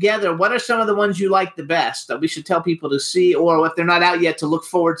been in together? What are some of the ones you like the best that we should tell people to see, or if they're not out yet, to look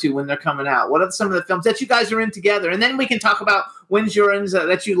forward to when they're coming out? What are some of the films that you guys are in together? And then we can talk about ones you're in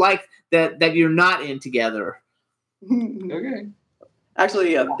that you like that you're not in together. Okay.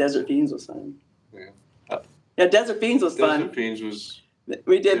 Actually, Desert Fiends was fun. Yeah, Desert Fiends was fun. Desert Fiends was.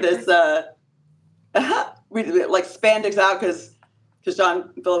 We did this. We did like spandex out because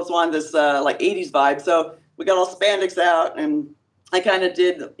John Phillips wanted this like 80s vibe. So we got all spandex out, and I kind of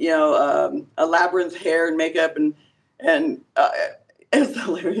did a labyrinth hair and makeup, and it was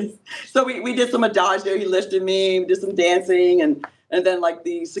hilarious. So we did some adagio. He lifted me. We did some dancing, and then like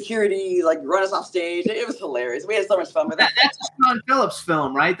the security run us off stage. It was hilarious. We had so much fun with that. That's a Sean Phillips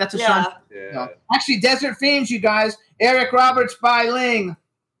film, right? That's a Sean. Yeah. Actually, Desert Fiends, you guys. Eric Roberts, Bai Ling,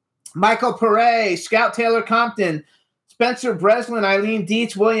 Michael Pere, Scout Taylor Compton, Spencer Breslin, Eileen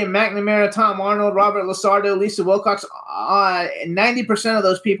Dietz, William McNamara, Tom Arnold, Robert Lasardo, Lisa Wilcox. 90% of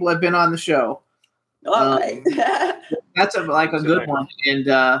those people have been on the show. All right. That's a good one.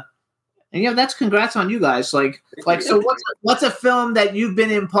 And that's congrats on you guys. So what's a film that you've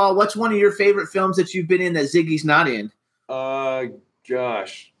been in, Paul? What's one of your favorite films that you've been in that Ziggy's not in?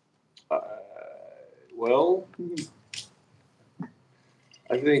 Gosh. Well,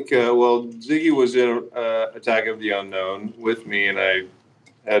 I think, Ziggy was in Attack of the Unknown with me, and I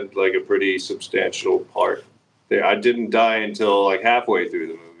had like a pretty substantial part there. I didn't die until like halfway through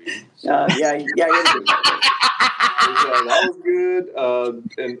the movie. So. Yeah. That was good.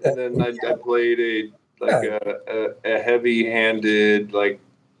 And then I played a heavy-handed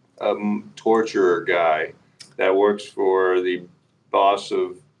torturer guy that works for the boss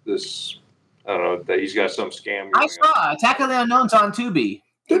of this. I don't know that he's got some scam. I saw Attack of the Unknown's on Tubi.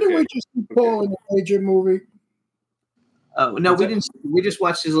 Didn't we just see Paul in a major movie? Oh no, we didn't. We just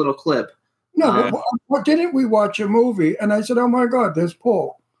watched his little clip. No, but didn't we watch a movie? And I said, "Oh my God, there's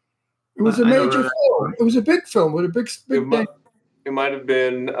Paul." It was a major film. It was a big film with a big name. It might have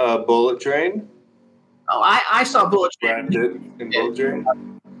been Bullet Train. Oh, I saw Bullet Train. In Bullet Train.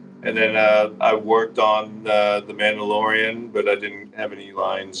 And then I worked on The Mandalorian, but I didn't have any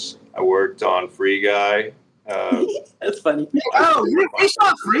lines. I worked on Free Guy. That's funny. Oh, we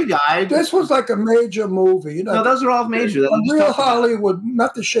saw Free Guy. This was like a major movie. You know, no, those are all major. A real Hollywood,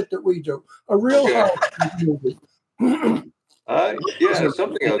 not the shit that we do. A real Hollywood movie.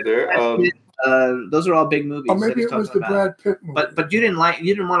 Something out there. Those are all big movies. Or maybe it was the Brad Pitt movie. But you didn't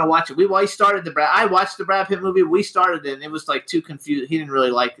want to watch it. We started I watched the Brad Pitt movie. We started it, and it was like too confused. He didn't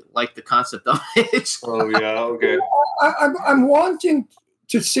really like the concept of it. Oh yeah, okay. I'm wanting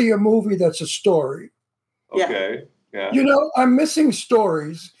to see a movie that's a story. Okay. Yeah. You know, I'm missing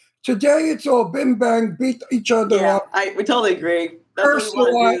stories. Today it's all bim bang, beat each other up. We totally agree. That's what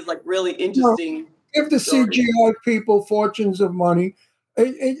we want to do, is like really interesting. Give the CGI people fortunes of money.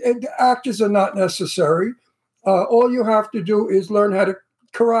 Actors are not necessary. All you have to do is learn how to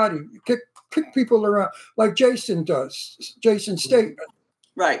karate, kick people around like Jason does. Jason Statham.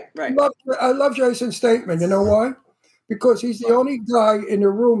 Right. I love Jason Statham. You know why? Because he's the only guy in the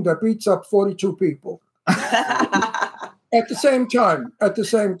room that beats up 42 people at the same time. That's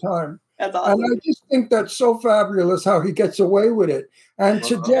awesome. And I just think that's so fabulous how he gets away with it. And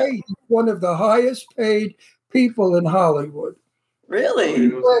today he's one of the highest paid people in Hollywood.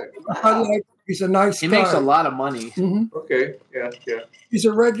 Really? Wow. He's a nice guy. He makes a lot of money. Mm-hmm. Okay. Yeah. He's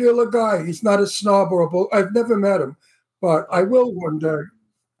a regular guy. He's not a snob or a bull. I've never met him, but I will one day.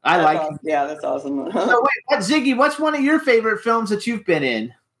 I like him. Yeah, that's awesome. So wait, Ziggy, what's one of your favorite films that you've been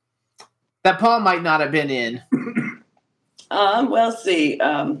in that Paul might not have been in? Well, see.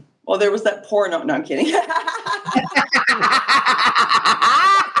 Well, there was that porno. No, I'm kidding.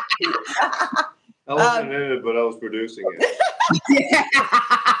 I wasn't in it, but I was producing it. Yeah.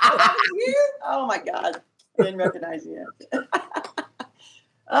 Oh, that was weird. Oh my God, didn't recognize you yet.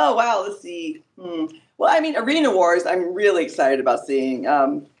 Oh wow, let's see. Well, I mean, Arena Wars, I'm really excited about seeing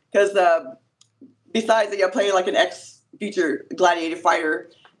because besides playing like an ex-future gladiator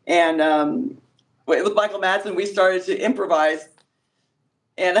fighter, and with Michael Madsen, we started to improvise.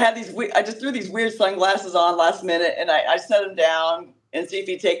 And I had I just threw these weird sunglasses on last minute, and I set him down and see if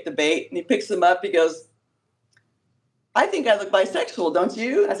he'd take the bait. And he picks them up. He goes, "I think I look bisexual, don't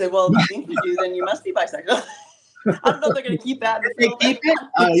you?" I said, "Well, if you think you do, then you must be bisexual." I don't know if they're going to keep that. They keep it?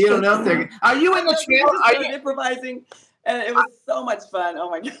 You don't know if they're. Are you in the trailer? Are you improvising? And it was so much fun. Oh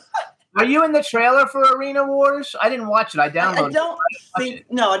my God. Are you in the trailer for Arena Wars? I didn't watch it. I downloaded it.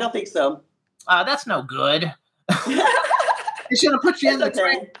 I don't think so. That's no good. They should have put you in the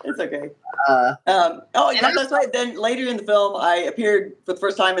trailer. It's okay. That's right. Then later in the film, I appeared for the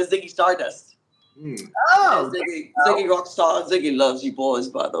first time as Ziggy Stardust. Oh, Ziggy Rockstar. Ziggy loves you boys,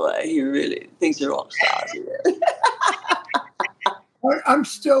 by the way. He really thinks you're rock stars. I'm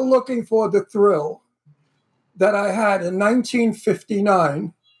still looking for the thrill that I had in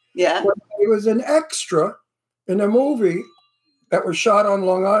 1959. Yeah. When I was an extra in a movie that was shot on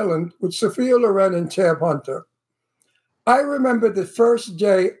Long Island with Sophia Loren and Tab Hunter. I remember the first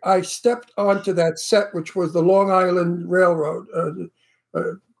day I stepped onto that set, which was the Long Island Railroad,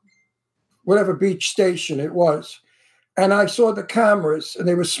 whatever beach station it was. And I saw the cameras and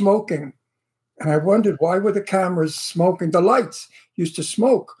they were smoking. And I wondered, why were the cameras smoking? The lights used to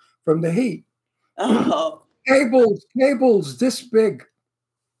smoke from the heat. Oh. Cables this big.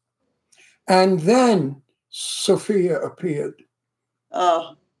 And then Sophia appeared.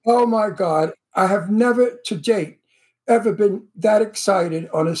 Oh my God. I have never to date ever been that excited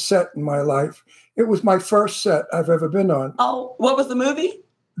on a set in my life. It was my first set I've ever been on. Oh, what was the movie?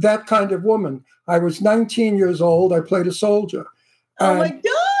 That Kind of Woman. I was 19 years old. I played a soldier. Oh my gosh.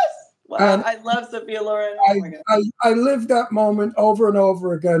 Wow, I love Sophia Loren. I lived that moment over and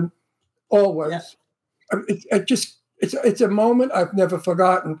over again, always. Yeah. It's a moment I've never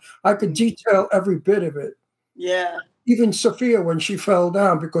forgotten. I could detail every bit of it. Yeah. Even Sophia, when she fell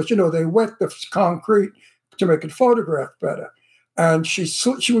down, because, they wet the concrete to make it photograph better. and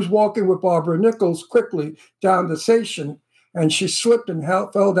she was walking with Barbara Nichols quickly down the station, and she slipped and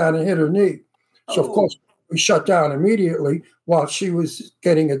fell down and hit her knee. So, of course, we shut down immediately while she was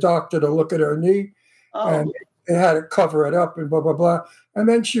getting a doctor to look at her knee, and they had to cover it up and blah, blah, blah. And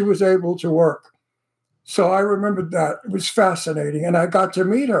then she was able to work. So I remembered that. It was fascinating, and I got to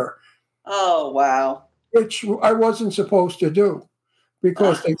meet her. Oh, wow. Which I wasn't supposed to do,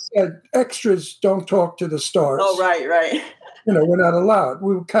 because they said extras don't talk to the stars. Oh, right. We're not allowed.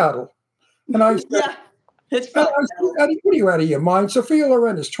 We were cattle. And I said, what are you, out of your mind? Sophia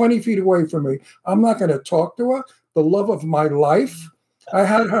Loren is 20 feet away from me. I'm not going to talk to her. The love of my life.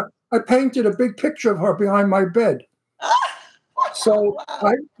 I painted a big picture of her behind my bed. So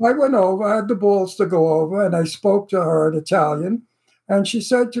I went over, I had the balls to go over, and I spoke to her in Italian. And she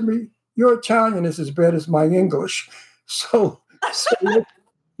said to me, your Italian is as bad as my English. So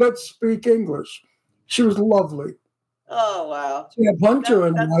let's speak English. She was lovely. Oh, wow. Yeah,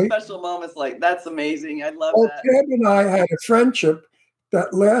 Hunter that's special moments. That's amazing. I love that. Ted and I had a friendship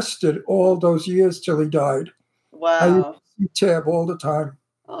that lasted all those years till he died. Wow. I used to see Tab all the time.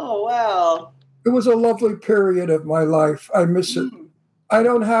 Oh, wow. It was a lovely period of my life. I miss it. I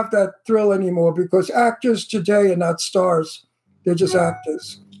don't have that thrill anymore because actors today are not stars. They're just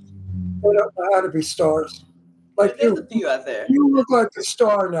actors. They don't know how to be stars. Like there's a few out there. You look like a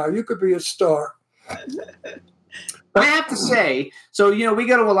star now. You could be a star. I have to say, so we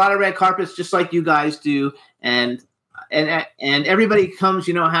go to a lot of red carpets just like you guys do, and everybody comes,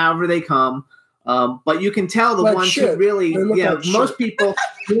 however they come. But you can tell the ones who really, most people.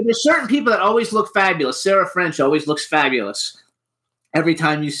 There's certain people that always look fabulous. Sarah French always looks fabulous every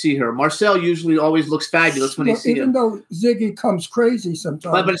time you see her. Marcel usually always looks fabulous when you see him. Even though Ziggy comes crazy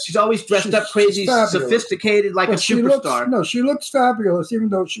sometimes. But she's always dressed up crazy, sophisticated, like a superstar. She looks fabulous, even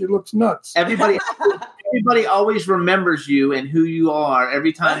though she looks nuts. Everybody always remembers you and who you are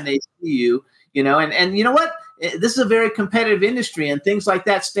every time they see you, and you know what? This is a very competitive industry, and things like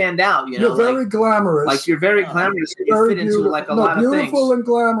that stand out. You're very glamorous. Like you're very glamorous. You fit into a lot of things. Beautiful and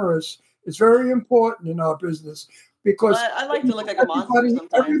glamorous. It's very important in our business because I like to look like a monster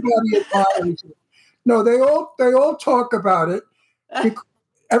sometimes. Everybody admires it. No, they all talk about it.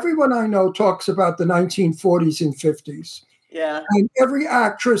 Everyone I know talks about the 1940s and 50s. Yeah. And every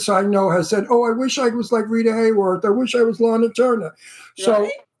actress I know has said, "Oh, I wish I was like Rita Hayworth. I wish I was Lana Turner." So.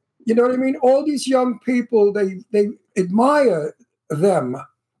 Right? You know what I mean? All these young people, they admire them,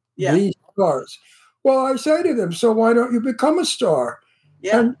 these stars. Well, I say to them, so why don't you become a star?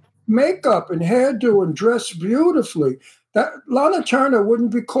 Yeah. And makeup and hairdo and dress beautifully. That Lana Turner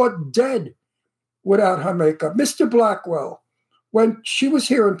wouldn't be caught dead without her makeup. Mr. Blackwell, when she was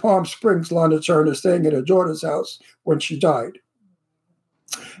here in Palm Springs, Lana Turner staying at her daughter's house when she died.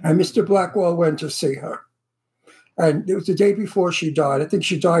 And Mr. Blackwell went to see her. And it was the day before she died. I think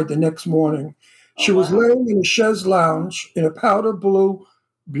she died the next morning. She was laying in a chaise lounge in a powder blue,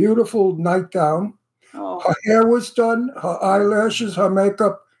 beautiful nightgown. Oh. Her hair was done, her eyelashes, her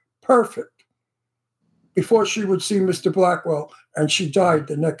makeup, perfect. Before she would see Mr. Blackwell. And she died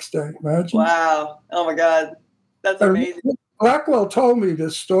the next day. Imagine. Wow. Oh, my God. That's amazing. Blackwell told me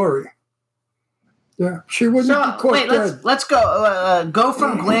this story. Yeah. She wouldn't be caught dead. Let's go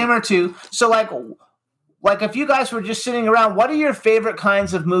from glamour to, so like if you guys were just sitting around, what are your favorite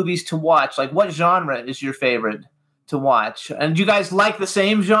kinds of movies to watch? Like what genre is your favorite to watch? And do you guys like the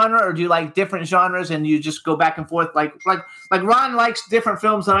same genre or do you like different genres and you just go back and forth? Like Ron likes different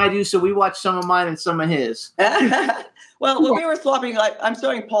films than I do, so we watch some of mine and some of his. Well, when we were swapping, I'm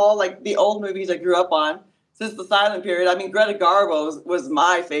showing Paul the old movies I grew up on since the silent period. I mean, Greta Garbo was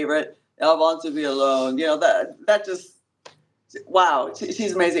my favorite. I Want to Be Alone. That just, wow,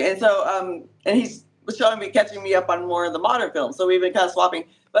 she's amazing. And so, and he's was catching me up on more of the modern films. So we've been kind of swapping,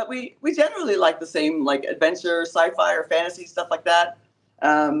 but we generally like the same, like adventure, sci-fi or fantasy, stuff like that.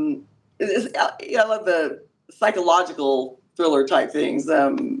 I love the psychological thriller type things.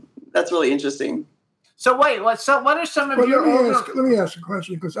 That's really interesting. So wait, what are some of your let me ask a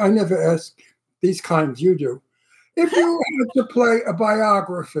question because I never ask these kinds you do. If you had to play a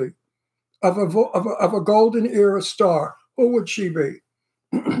biography of a golden era star, who would she be?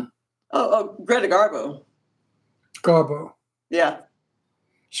 Greta Garbo. Garbo. Yeah.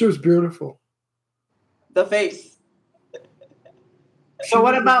 She was beautiful. The face. So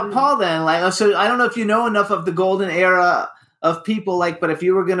what about Paul then? Like, so I don't know if you know enough of the golden era of people, but if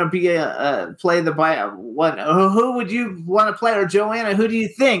you were going to be who would you want to play? Or Joanna, who do you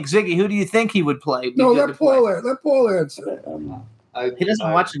think? Ziggy, who do you think he would play? No, let Paul answer. He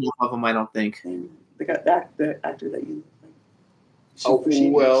doesn't watch enough of them, I don't think. The actor that you.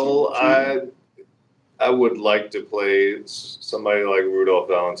 I I would like to play somebody like Rudolph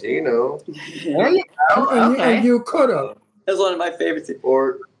Valentino. There you go. Okay. And you could have. That's one of my favorites.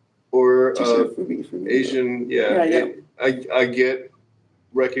 Or For me. Asian. Yeah. I get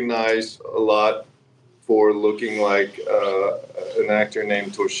recognized a lot for looking like an actor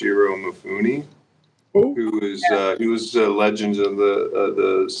named Toshiro Mifune, who is he was Legends of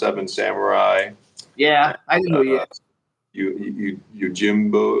the Seven Samurai. Yeah, I know you. Yojimbe,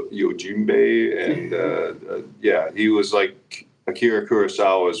 and he was like Akira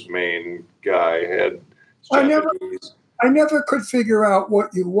Kurosawa's main guy. I never could figure out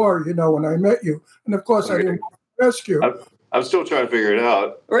what you were, when I met you, and of course I didn't ask you. I'm still trying to figure it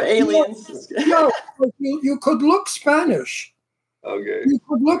out. Or aliens. No, you could look Spanish. Okay. You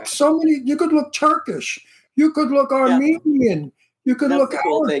could look you could look Turkish. You could look Armenian. You could look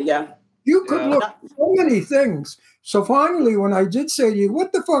cool thing, You could look so many things. So finally, when I did say to you,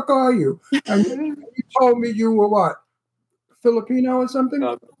 "What the fuck are you?" and you told me you were what, Filipino or something?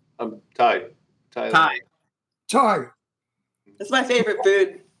 I'm Thai. Thai. It's my favorite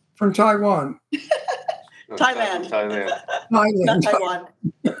food. From Taiwan. No, Thailand. Not Taiwan.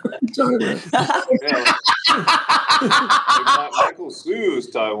 Michael Su's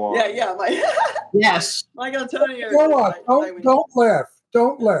Taiwan. Yeah. Yes. Michael Antonio. Go on. Don't laugh.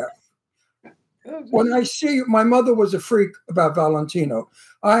 Don't laugh. When I see my mother was a freak about Valentino.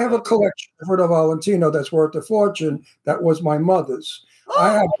 I have a collection of Valentino that's worth a fortune. That was my mother's.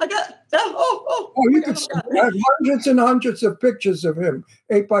 I You could see. I have hundreds and hundreds of pictures of him,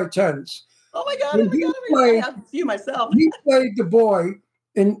 8x10s. Oh my God! I have a few myself. He played the boy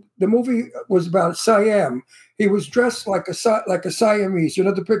in the movie. Was about Siam. He was dressed like a Siamese. You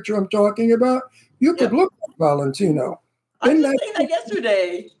know the picture I'm talking about. You could look like Valentino. I was saying that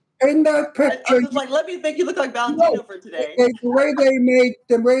yesterday. In that picture, I was like, let me think you look like Valentino for today. The way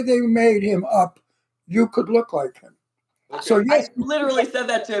they made him up, you could look like him. Okay. So yes, I literally said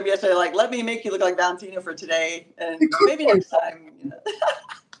that to him yesterday. Like, let me make you look like Valentino for today, and maybe next time.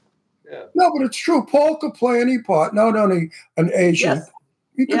 Yeah. No, but it's true. Paul could play any part, not only an Asian. Yes.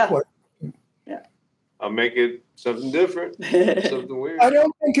 He could play. Yeah. I'll make it something different, something weird. I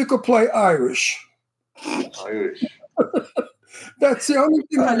don't think you could play Irish. Irish. That's the only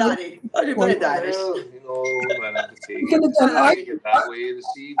thing I know. I do play Irish. I have to take it that way to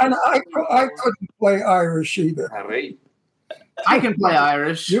see. And I couldn't play Irish either. Right. I can play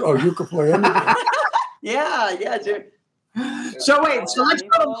Irish. You could play anything. Yeah, dude. So wait, so let's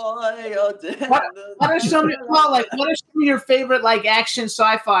go. What are some of your favorite like action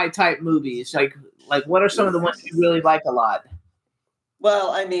sci-fi type movies? Like what are some of the ones you really like a lot?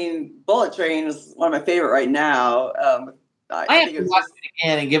 Well, I mean, Bullet Train is one of my favorite right now. I have to watch it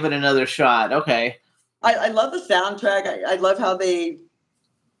again and give it another shot. Okay. I love the soundtrack. I love how they.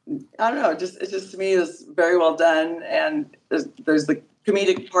 I don't know. It's just to me, it's very well done, and there's the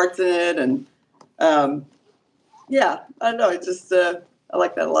comedic parts in it, and I don't know. It's just I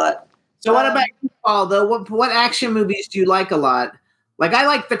like that a lot. So what about you, Paul? Though, what action movies do you like a lot? Like I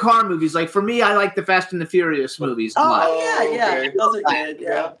like the car movies. Like for me, I like the Fast and the Furious movies a lot. Yeah, Okay. those are good.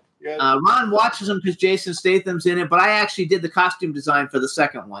 Yeah. Ron watches them because Jason Statham's in it, but I actually did the costume design for the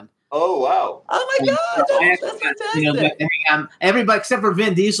second one. Oh wow! Oh my God, that's fantastic! Everybody except for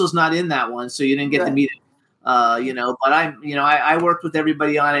Vin Diesel's not in that one, so you didn't get to meet him. But I worked with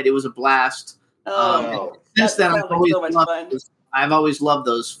everybody on it. It was a blast. Since then, I've always loved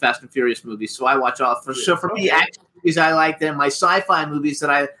those Fast and Furious movies, so I watch all. So for me, action movies I like them. My sci-fi movies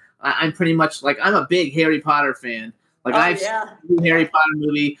that I'm pretty much like. I'm a big Harry Potter fan. Like I've seen the Harry Potter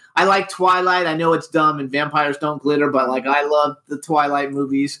movie. I like Twilight. I know it's dumb and vampires don't glitter, but like I love the Twilight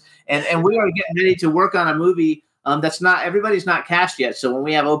movies. And we are getting ready to work on a movie that's not everybody's not cast yet. So when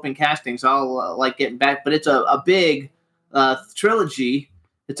we have open castings, I'll like getting back. But it's a big trilogy.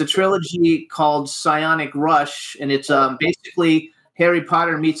 It's a trilogy called Psionic Rush, and it's basically Harry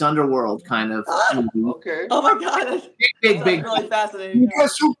Potter meets Underworld kind of movie. Okay. Oh my God, big. Really fascinating.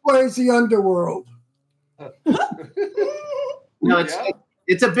 Guess who plays the Underworld? No,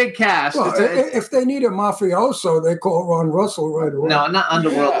 it's a big cast. Well, if they need a mafioso, they call Ron Russell right away. No, not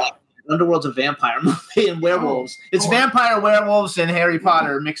Underworld. Yeah. Underworld's a vampire movie and werewolves. It's vampire, werewolves, and Harry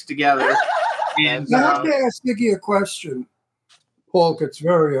Potter mixed together. And I have to ask Ziggy a question. Paul gets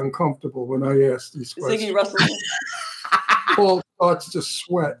very uncomfortable when I ask these questions. Ziggy Russell. Paul starts to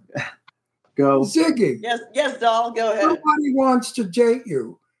sweat. Go. Ziggy. Yes, doll. Go ahead. Nobody wants to date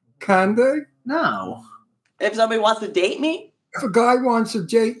you. Can they? No. If somebody wants to date me? If a guy wants to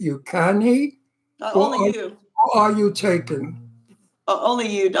date you, can he? Only you. Or are you taken? Only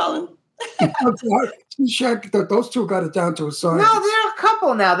you, darling. Check that those two got it down to a science. No, they're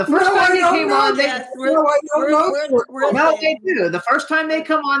couple now. The first No, time I they don't came know. on, they Yes, No, I don't know. no, they do. The first time they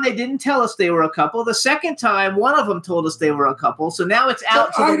come on, they didn't tell us they were a couple. The second time, one of them told us they were a couple. So now it's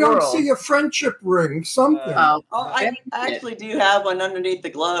out to I the don't world. see a friendship ring, something. Oh, I actually do have one underneath the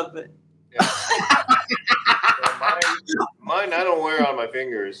glove. But Yeah. Mine, I don't wear on my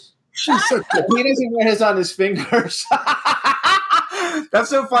fingers. She's such a He doesn't wear his on his fingers. That's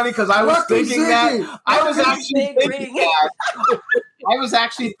so funny because I was Lucky thinking Ziggy. that. I was Lucky actually big thinking ring. that. I was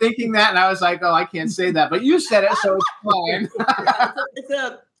actually thinking that, and I was like, "Oh, I can't say that," but you said it, so it's fine. It's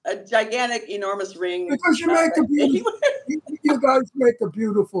a gigantic, enormous ring. because you make a beautiful. You guys make a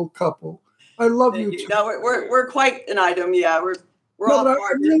beautiful couple. I love you too. No, we're quite an item. Yeah, we're No, all but I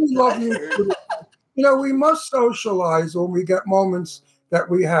partners. really love you too. You know, we must socialize when we get moments that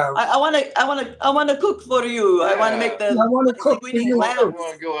we have. I want to cook for you. I want to make the. I want to cook for linguine you lamb. I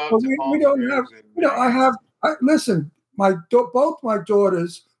want to go out But to we don't Palm have. Springs and You know, listen. Both my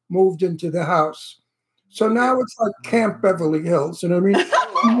daughters moved into the house, so now it's like Camp Beverly Hills. You know what I mean?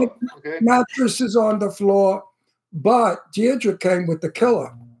 Oh, wow. Okay. Mattresses on the floor, but Deirdre came with the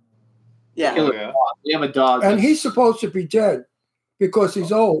killer, Yeah. Oh, yeah. We have a dog, and he's supposed to be dead because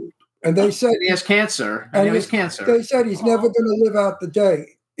he's old. And they said he has cancer. and he has cancer. They said he's never going to live out the day.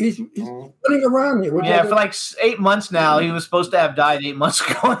 He's running around here. Yeah, for like 8 months now. He was supposed to have died 8 months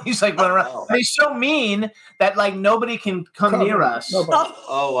ago, and he's like running around. But he's so mean that like nobody can come near us. Nobody.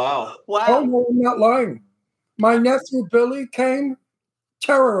 Oh, wow. Wow. Oh no, I'm not lying. My nephew Billy came,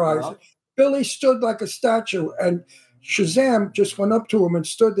 terrorizing. Billy stood like a statue, and Shazam just went up to him and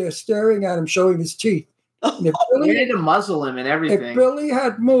stood there staring at him, showing his teeth. And if We had to muzzle him and everything. If Billy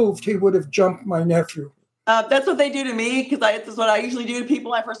had moved, he would have jumped my nephew. That's what they do to me because that's what I usually do to people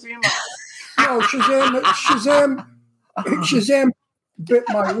when I first meet them. No, Shazam bit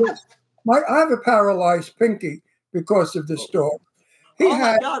my wrist. I have a paralyzed pinky because of this dog.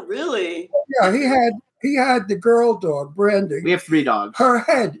 My God, really? Yeah, he had the girl dog, Brandy. We have 3 dogs. Her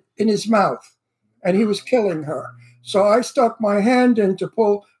head in his mouth, and he was killing her. So I stuck my hand in to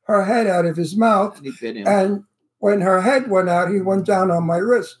pull her head out of his mouth, And he bit him. and when her head went out, he went down on my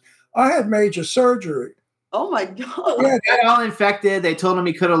wrist. I had major surgery. Oh my God. Yeah, He got all infected. They told him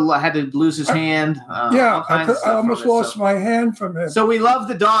he could have had to lose his hand. yeah, all kinds of I stuff almost from it. lost my hand from him. So we love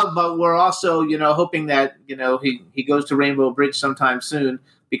the dog, but we're also, hoping that, he goes to Rainbow Bridge sometime soon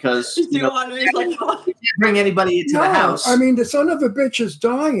because, Just do one, and it's like, we can't bring anybody into the house. I mean, the son of a bitch is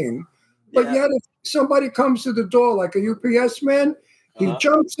dying, but Yeah. yet if somebody comes to the door like a UPS man, he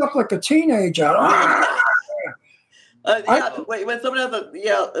jumps up like a teenager. when someone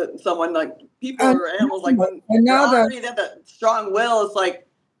has someone like people And- or animals like when and now they're that- already have that strong will, it's like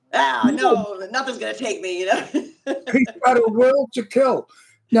no, nothing's gonna take me. He's got a will to kill.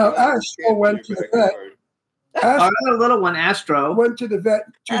 Now, Astro went to the vet. Our little one, Astro. Went to the vet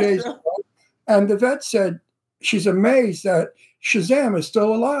 2 days Astro. ago, and the vet said she's amazed that Shazam is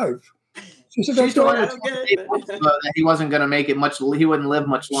still alive. She said, She's the one I that don't told get me it. that he wasn't going to make it much. He wouldn't live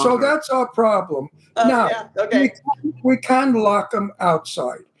much longer. so that's our problem. Now, okay. we can lock him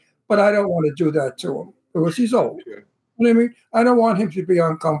outside, but I don't want to do that to him because he's old. Sure. You know what I mean? I don't want him to be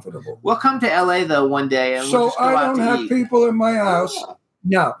uncomfortable. We'll come to LA though one day, and we'll So just go I out don't to have eat. people in my house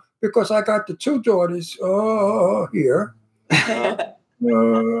now because I got the 2 daughters here.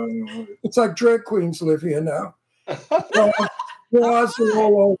 It's like drag queens live here now. Bras are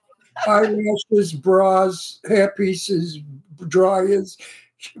all over. Eyelashes, bras, hair pieces, dryers,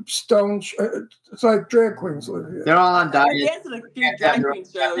 stones. It's like drag queens live here. They're all on I diet. danced in a few drag queen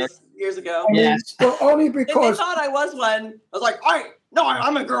shows years ago. Yes. Well, only If they because thought I was one, I was like,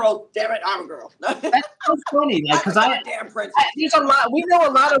 I'm a girl. Damn it, I'm a girl. That's so funny, because I'm a damn princess. there's a lot. We know a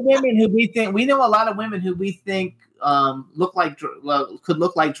lot of women who we think look like could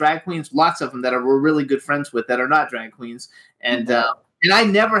look like drag queens. Lots of them that we're really good friends with that are not drag queens, and I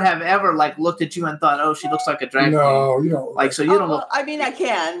never have ever looked at you and thought, oh, she looks like a drag queen. no, you know. So you don't look. I mean, I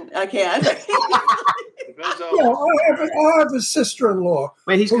can. Depends on I have a sister-in-law.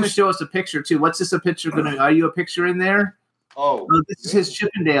 Wait, he's going to show us a picture too. What's this a picture going to? Are you a picture in there? Oh, This is his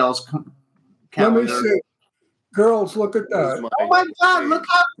Chippendales Let calendar. me see. Girls, look at that. Oh my God! Look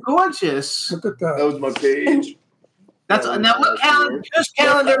how gorgeous. Look at That that. was my page. That's now what calendar? Whose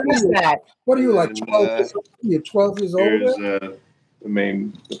calendar is that? What are you, like And, 12 years old? You're 12 years old? Here's now?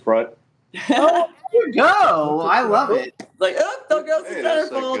 the front. Oh, there you go! I love it. Like, don't go to Hey, the that's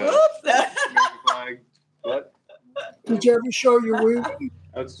centerfold. like, Oops. American flag. What? Did you ever show your wee?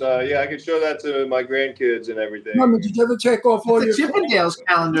 That's I can show that to my grandkids and everything. Mama, did you ever take off all your It's a Chippendales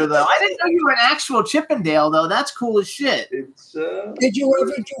calendar, though. I didn't know you were an actual Chippendale, though. That's cool as shit. It's Did you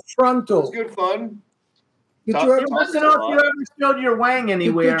ever do it's frontal? good fun. Did Talk- you ever? He wants to talks know a if you lot. ever showed your wang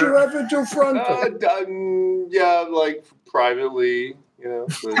anywhere. Did you ever do frontal? Yeah, like privately, but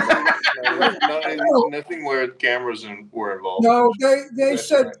nothing where cameras were involved. No, they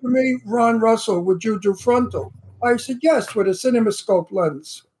said to me, Ron Russell, would you do frontal? I said yes, with a CinemaScope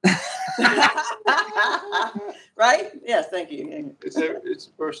lens. Right? Yes, thank you. It's a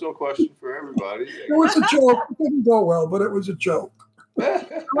personal question for everybody. It was a joke. It didn't go well, but it was a joke.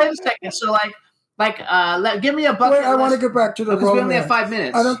 Wait a second. So, give me a bucket Wait, I want to list. get back to the Because we only have romance. 5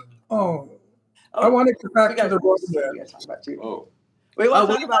 minutes. I don't. Oh, I want to get back to the We romance. got to talk about too. Oh, We want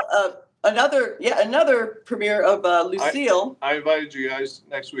to talk about another premiere of Lucille. I invited you guys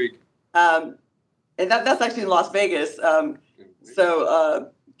next week. And that's actually in Las Vegas.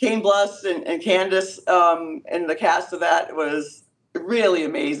 So Kane Bluss and Candace and the cast of that was really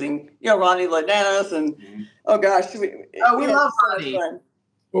amazing. Ronnie Lananos and oh gosh, we love had so much Ronnie. fun.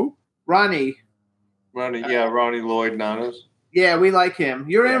 Oh, Ronnie. Ronnie Lloyd Nanos. Yeah, we like him.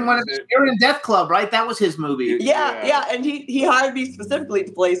 You're Yeah, you're in Death Club, right? That was his movie. Yeah, and he hired me specifically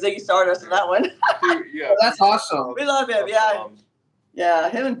to play Ziggy Stardust in that one. Yeah, Oh, that's awesome. We love him. Yeah,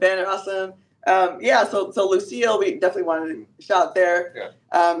 him and Ben are awesome. So Lucille, we definitely wanted to shout there. Yeah.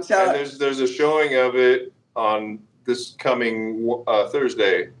 And there's a showing of it on this coming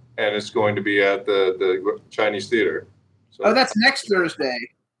Thursday, and it's going to be at the Chinese Theater. So, Oh, that's next Thursday.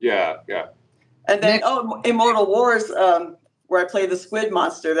 yeah. And then Immortal Wars, where I play the squid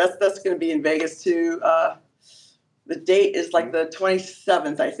monster. That's going to be in Vegas too. The date is like the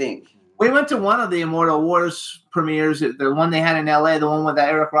 27th, I think. We went to one of the Immortal Wars premieres, the one they had in LA, the one that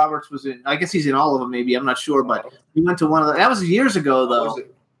Eric Roberts was in. I guess he's in all of them, maybe. I'm not sure, but we went to one of them. That was years ago, though. Was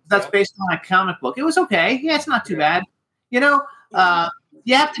it? That's based on a comic book. It was okay. Yeah, it's not too bad. You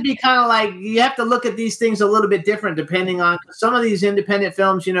have to be kind of like, you have to look at these things a little bit different depending on some of these independent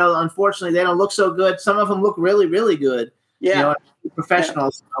films, unfortunately, they don't look so good. Some of them look really, really good. Yeah.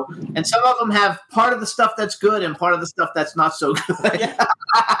 Professionals. So, and some of them have part of the stuff that's good and part of the stuff that's not so good. Yeah.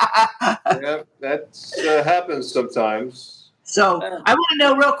 Yeah, that happens sometimes. So I want to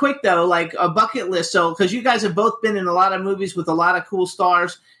know real quick, though, like a bucket list. So because you guys have both been in a lot of movies with a lot of cool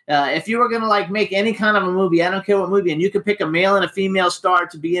stars, if you were going to make any kind of a movie, I don't care what movie, and you could pick a male and a female star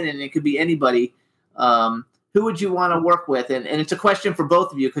to be in it, and it could be anybody, who would you want to work with? And it's a question for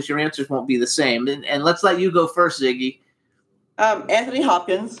both of you because your answers won't be the same. And let's let you go first, Ziggy. Anthony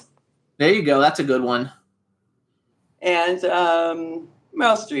Hopkins. There you go. That's a good one. And Meryl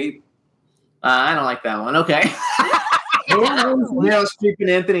Streep. I don't like that one. Okay. Meryl Streep and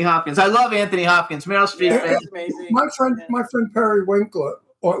Anthony Hopkins. I love Anthony Hopkins. Meryl Streep. Yeah, that's amazing. my friend Perry Winkler,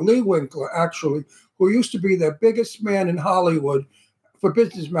 or Lee Winkler, actually, who used to be the biggest man in Hollywood for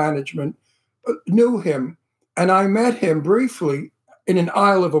business management, knew him, and I met him briefly in an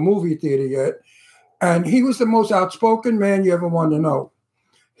aisle of a movie theater yet, and he was the most outspoken man you ever want to know.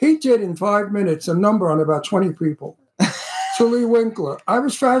 He did in 5 minutes a number on about 20 people. To Lee Winkler. I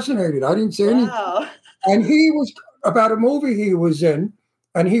was fascinated. I didn't say anything. And he was about a movie he was in,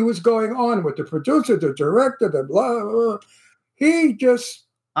 and he was going on with the producer, the director, the blah, blah. He just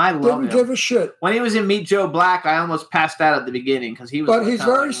didn't give a shit. When he was in Meet Joe Black, I almost passed out at the beginning because he was. But he's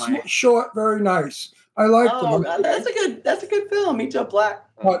very short, very nice. I liked him. That's a good film, Meet Joe Black.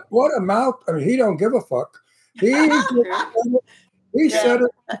 But what a mouth! I mean, he don't give a fuck. He said it.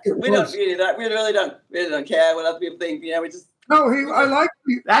 Like it we was. we really don't care what other people think. We just. No, I like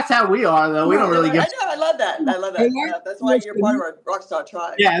you. That's how we are, though. We don't really give. I love that. That's why you're part of our Rockstar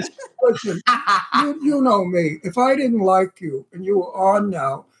tribe. Yes. Listen, you know me. If I didn't like you and you were on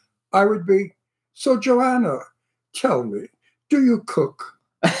now, I would be. So, Joanna, tell me, do you cook?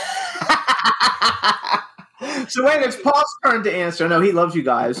 So wait, it's Paul's turn to answer. No, he loves you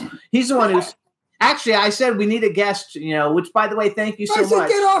guys. He's the one who's. Actually, I said we need a guest, which, by the way, thank you so much.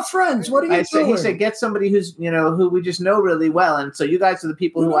 Get our friends. What are you doing? He said, get somebody who's, who we just know really well. And so you guys are the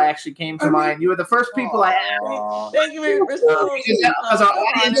people who I actually came to mind. You were the first people I asked. Thank you very much. Because our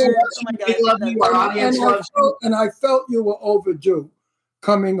audience loves you. We love you. Our audience loves you. And I felt you were overdue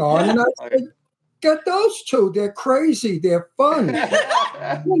coming on. And I said, get those two. They're crazy. They're fun. We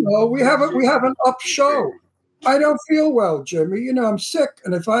have an up show. I don't feel well, Jimmy. I'm sick.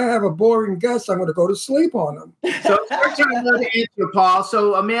 And if I have a boring guest, I'm going to go to sleep on them. So it's your turn to answer, Paul.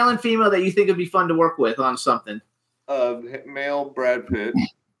 So a male and female that you think would be fun to work with on something. Male, Brad Pitt.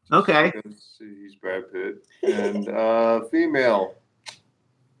 Okay. He's Brad Pitt. And female.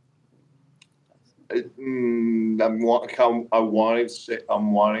 I'm wanting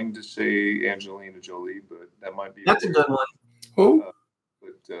to say Angelina Jolie, but that might be. That's a good one. Who?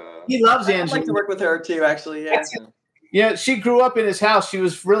 But he loves I'd Angelina. like to work with her too, actually. Yeah. Yeah, she grew up in his house. She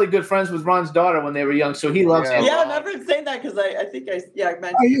was really good friends with Ron's daughter when they were young, so he loves her. Yeah, I remember saying that because I think I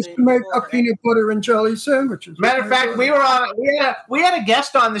mentioned I used to make a peanut butter and jelly sandwiches. Matter of fact, we had a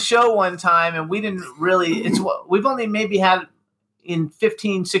guest on the show one time, and we didn't really. We've only maybe had in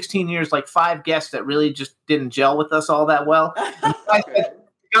 15, 16 years like 5 guests that really just didn't gel with us all that well. The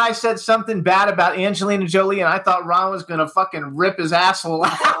guy said something bad about Angelina Jolie, and I thought Ron was gonna fucking rip his asshole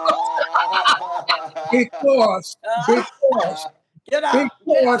out. Because Get out.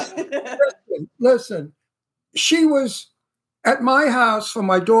 listen, she was at my house for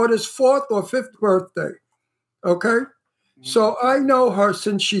my daughter's 4th or 5th birthday. Okay? So I know her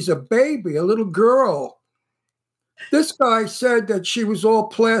since she's a baby, a little girl. This guy said that she was all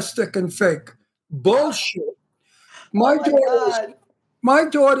plastic and fake. Bullshit. My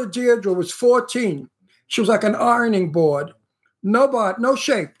daughter Deirdre was 14. She was like an ironing board. No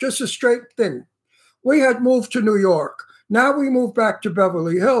shape, just a straight thing. We had moved to New York. Now we moved back to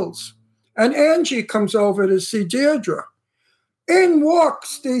Beverly Hills. And Angie comes over to see Deirdre. In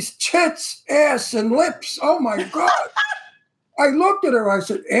walks these tits, ass, and lips. Oh, my God. I looked at her. I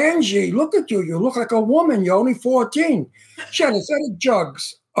said, Angie, look at you. You look like a woman. You're only 14. She had a set of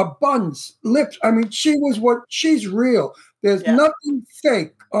jugs, buns, lips. I mean, she's real. There's nothing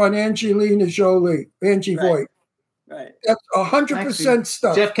fake on Angelina Jolie, Angie Voigt. Right. That's 100%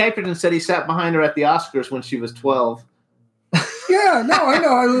 stuff. Jeff Caperton said he sat behind her at the Oscars when she was 12. Yeah, no, I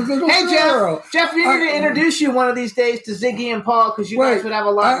know. I was a little girl. Jeff, we need to introduce you one of these days to Ziggy and Paul because you guys would have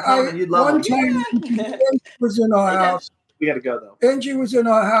a lot in common. You'd love one them. time, Angie was in our house. We got to go, though. Angie was in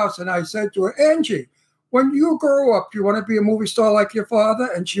our house, and I said to her, Angie, when you grow up, you want to be a movie star like your father?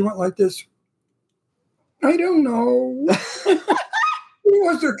 And she went like this. I don't know. She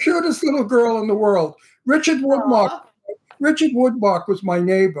was the cutest little girl in the world. Richard Woodmark was my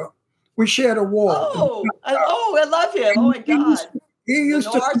neighbor. We shared a wall. I love him. Oh my God. He used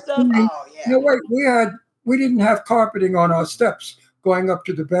to. Stuff? Oh yeah. No, wait. We didn't have carpeting on our steps going up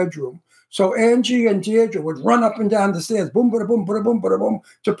to the bedroom. So Angie and Deirdre would run up and down the stairs, boom, bada, boom, bada, boom, bada, boom,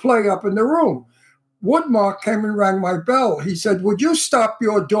 to play up in the room. Woodmark came and rang my bell. He said, "Would you stop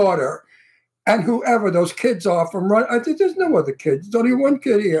your daughter and whoever those kids are from running?" I said, "There's no other kids. There's only one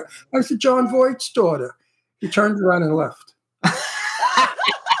kid here." I said, "John Voight's daughter." He turned around and left.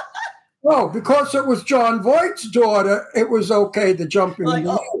 Oh, because it was John Voight's daughter, it was okay to jump in.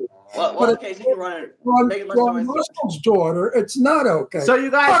 Okay, so you run it. Ron Russell's daughter, it's not okay. So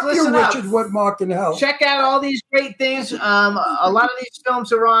you guys, listen up. Richard Woodmark in hell. Check out all these great things. A lot of these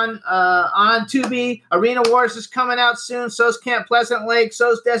films are on Tubi. Arena Wars is coming out soon. So's Camp Pleasant Lake.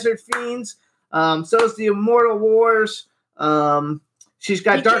 So's Desert Fiends. So's The Immortal Wars. She's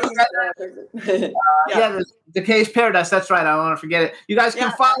got Dark The Case Paradise. That's right. I don't want to forget it. You guys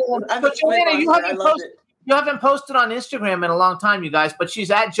can follow them. But Joanna, you haven't posted on Instagram in a long time, you guys. But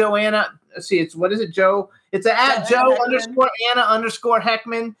she's at Joanna. Let's see, what is it, Joe? It's at Joe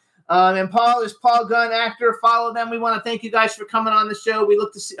 _Anna_Heckman. And Paul is Paul Gunn, actor. Follow them. We want to thank you guys for coming on the show. We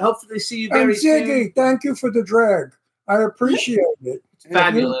look to hopefully see you very soon. And Ziggy, thank you for the drag. I appreciate it.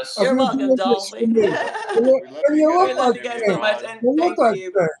 Fabulous. You're welcome, Dolph. You look like Jane. You look like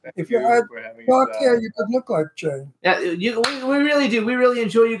Jane. If you had dark hair, you could look like Jane. Yeah, we really do. We really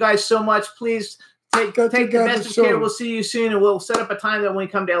enjoy you guys so much. Please take the best of care. We'll see you soon, and we'll set up a time that when we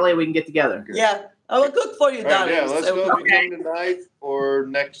come to LA, we can get together. Yeah. I will cook for you, Donnie. Yeah, let's go tonight or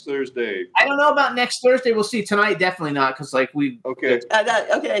next Thursday. I don't know about next Thursday. We'll see. Tonight, definitely not, because we. Okay.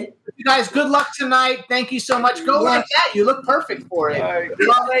 Okay. You guys, good luck tonight. Thank you so much. Go like that. You look perfect for it.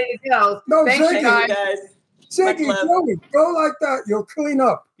 You're all ready to go. No, thanks, Ziggy, guys. Ziggy, go like that. You'll clean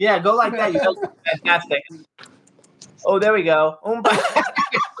up. Yeah, go like that. You look fantastic. Oh, there we go.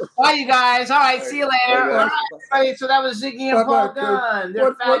 Bye, you guys. All right, see you later. All right, everybody. So that was Ziggy and Paul Gunn.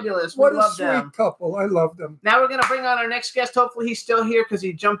 They're fabulous. What we a love sweet them. couple. I love them. Now we're going to bring on our next guest. Hopefully he's still here because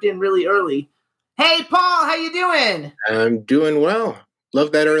he jumped in really early. Hey, Paul, how you doing? I'm doing well.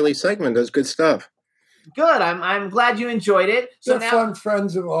 Love that early segment. That's good stuff. Good. I'm glad you enjoyed it. So They're fun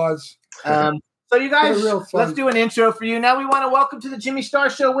friends of ours. So you guys, let's do an intro for you. Now we want to welcome to the Jimmy Star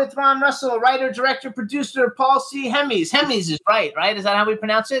Show with Ron Russell, writer, director, producer, Paul C. Hemis. Hemis is right? Is that how we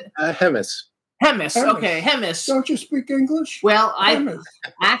pronounce it? Hemis. Hemis. Okay, Hemis. Don't you speak English? Well, I'm going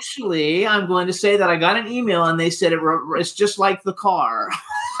to say that I got an email and they said it's just like the car.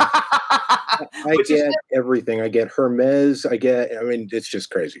 I get everything. I get Hermes. It's just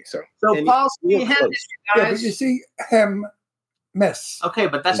crazy. So Paul C. Hemis, guys. Yeah, but you see, mess. Okay,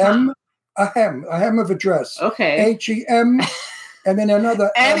 but that's a hem of a dress. Okay. HEM, and then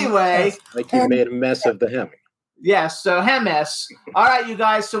another. Anyway, like you made a mess of the hem. Yes, so Hemes. All right, you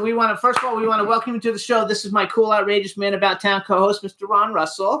guys. So we want to, first of all, we want to welcome you to the show. This is my cool, outrageous man about town co-host, Mr. Ron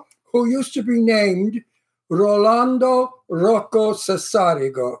Russell. Who used to be named Rolando Rocco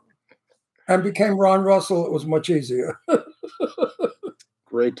Cesarigo and became Ron Russell. It was much easier.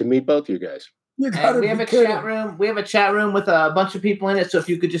 Great to meet both you guys. You gotta we have be a kidding. chat room. We have a chat room with a bunch of people in it. So if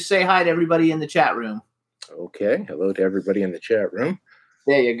you could just say hi to everybody in the chat room. Okay. Hello to everybody in the chat room.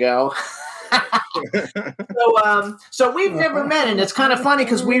 There you go. So we've never met, and it's kind of funny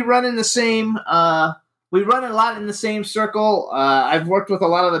because we run in the same. We run a lot in the same circle. I've worked with a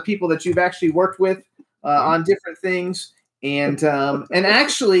lot of the people that you've actually worked with on different things, and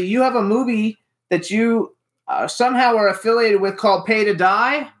actually, you have a movie that you somehow are affiliated with called Pay to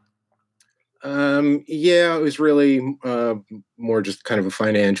Die. Yeah, it was really more just kind of a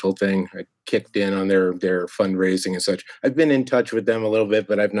financial thing. I kicked in on their fundraising and such. I've been in touch with them a little bit,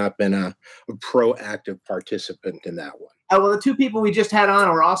 but I've not been a proactive participant in that one. Oh, well, the two people we just had on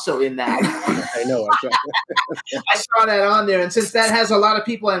are also in that. I know. I saw that on there. And since that has a lot of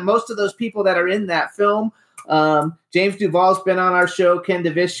people, and most of those people that are in that film, James Duvall's been on our show, Ken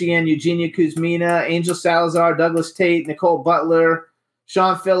DeVishian, Eugenia Kuzmina, Angel Salazar, Douglas Tate, Nicole Butler,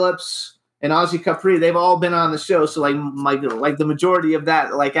 Sean Phillips, and Ozzy Capri, they've all been on the show. So like the majority of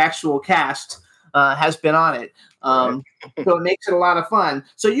that like actual cast has been on it. So it makes it a lot of fun.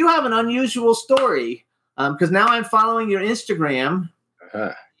 So you have an unusual story because now I'm following your Instagram.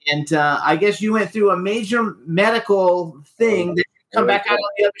 And I guess you went through a major medical thing that you come back out on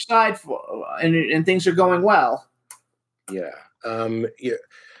the other side for, and things are going well. Yeah.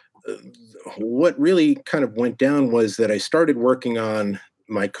 What really kind of went down was that I started working on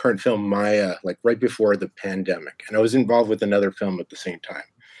my current film, Maya, like right before the pandemic. And I was involved with another film at the same time.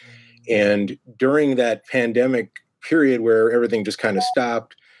 And during that pandemic period where everything just kind of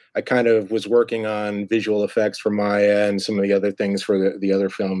stopped, I kind of was working on visual effects for Maya and some of the other things for the other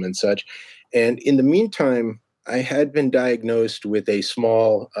film and such. And in the meantime, I had been diagnosed with a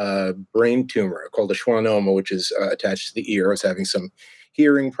small brain tumor called a schwannoma, which is attached to the ear. I was having some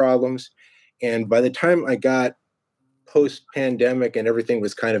hearing problems. And by the time I got post-pandemic and everything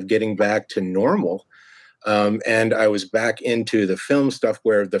was kind of getting back to normal, and I was back into the film stuff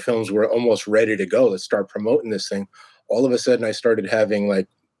where the films were almost ready to go. Let's start promoting this thing. All of a sudden, I started having like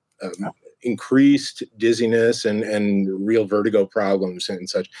increased dizziness and real vertigo problems and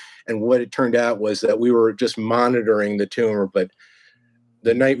such. And what it turned out was that we were just monitoring the tumor, but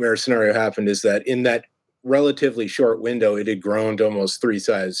the nightmare scenario happened is that in that relatively short window, it had grown to almost three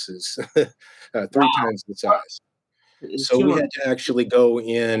sizes, three times the size. So we had to actually go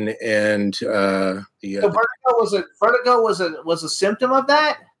in and so vertigo was a symptom of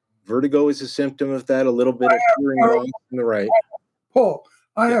that. Vertigo is a symptom of that. A little bit of hearing loss in the right. Paul,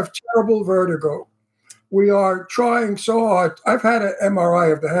 I have terrible vertigo. We are trying so hard. I've had an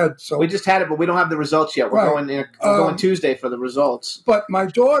MRI of the head, so we just had it, but we don't have the results yet. We're going Tuesday for the results. But my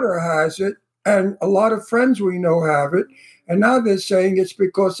daughter has it, and a lot of friends we know have it, and now they're saying it's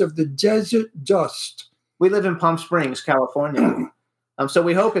because of the desert dust. We live in Palm Springs, California. So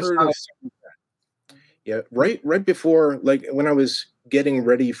we hope it's not. Yeah, right before, like when I was getting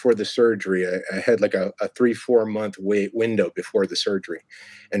ready for the surgery, I had like a 3-4 month window before the surgery.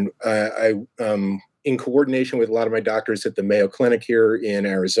 And I in coordination with a lot of my doctors at the Mayo Clinic here in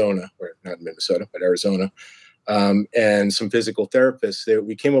Arizona, or not Minnesota, but Arizona, and some physical therapists,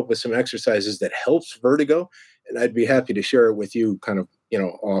 we came up with some exercises that helps vertigo. And I'd be happy to share it with you kind of,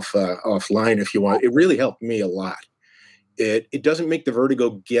 offline if you want. It really helped me a lot. It doesn't make the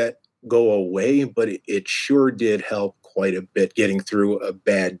vertigo go away, but it sure did help quite a bit getting through a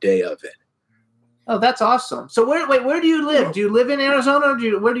bad day of it. Oh, that's awesome. So where do you live? Do you live in Arizona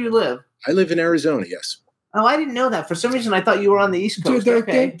or where do you live? I live in Arizona, yes. Oh, I didn't know that. For some reason, I thought you were on the East Coast.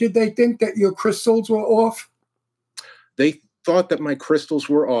 Did they think that your crystals were off? They thought that my crystals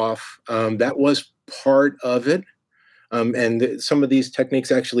were off. That was part of it. And some of these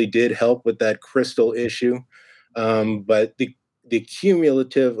techniques actually did help with that crystal issue. But the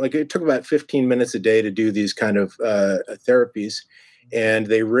cumulative, like it took about 15 minutes a day to do these kind of therapies, and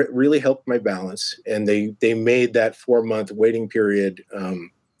they really helped my balance. And they made that 4-month waiting period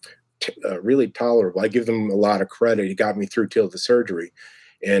really tolerable. I give them a lot of credit. It got me through till the surgery.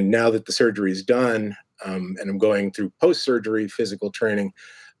 And now that the surgery is done, and I'm going through post-surgery physical training,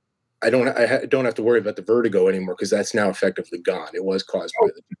 I don't have to worry about the vertigo anymore because that's now effectively gone. It was caused by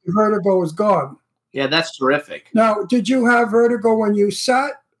the vertigo is gone. Yeah, that's terrific. Now, did you have vertigo when you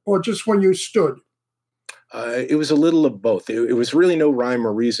sat or just when you stood? It was a little of both. It was really no rhyme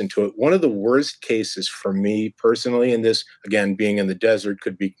or reason to it. One of the worst cases for me personally, and this, again, being in the desert,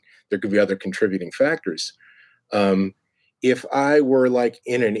 there could be other contributing factors. If I were like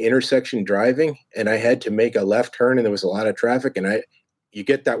in an intersection driving and I had to make a left turn and there was a lot of traffic and you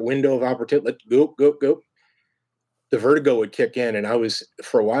get that window of opportunity, let's go, the vertigo would kick in. And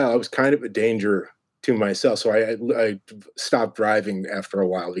for a while, I was kind of a danger to myself. So I stopped driving after a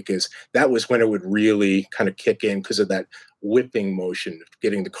while because that was when it would really kind of kick in because of that whipping motion of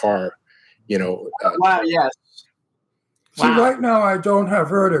getting the car, Wow, yes. See, right now I don't have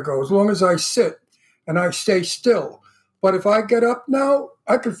vertigo as long as I sit and I stay still. But if I get up now,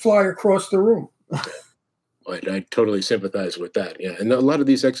 I could fly across the room. I totally sympathize with that. Yeah, and a lot of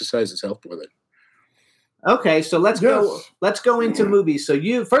these exercises help with it. Okay, so let's go into movies. So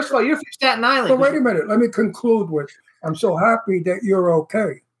first of all, you're from Staten Island. So wait a minute. Let me conclude with, I'm so happy that you're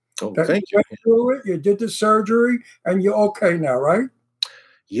okay. Oh, that thank you. you. Went through it, you did the surgery, and you're okay now, right?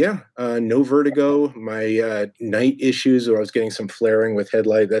 Yeah, no vertigo. My night issues, where I was getting some flaring with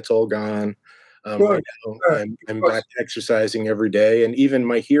headlight, that's all gone. Right now, I'm back exercising every day, and even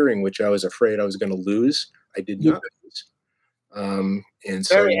my hearing, which I was afraid I was going to lose, I did not lose. And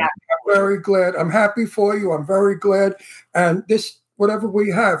so I'm very glad. I'm happy for you. I'm very glad. And this, whatever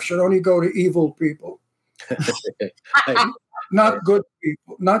we have, should only go to evil people, not good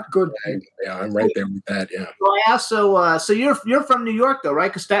people. Not good people. Yeah, I'm right there with that. Yeah. So I also, so you're from New York though,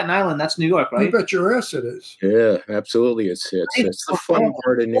 right? Because Staten Island, that's New York, right? I bet your ass it is. Yeah, absolutely. It's the fun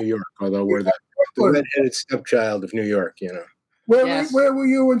part of New York, although we're the redheaded stepchild of New York. Where were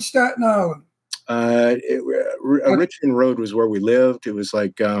you in Staten Island? Richmond Road was where we lived. It was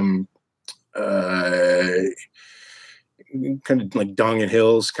like kind of like Dongan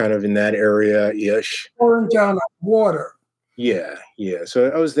Hills, kind of in that area ish. Pouring down water. Yeah.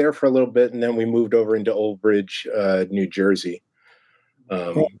 So I was there for a little bit, and then we moved over into Old Bridge, New Jersey.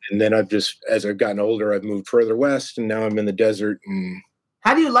 And then as I've gotten older, I've moved further west, and now I'm in the desert. And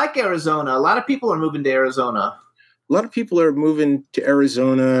how do you like Arizona? A lot of people are moving to Arizona. A lot of people are moving to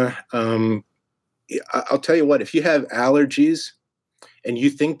Arizona. I'll tell you what, if you have allergies and you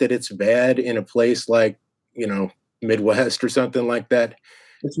think that it's bad in a place like, Midwest or something like that,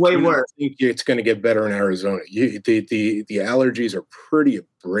 it's way worse. I think it's going to get better in Arizona. The allergies are pretty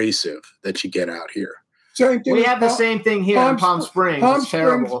abrasive that you get out here. We have the same thing here in Palm Springs. It's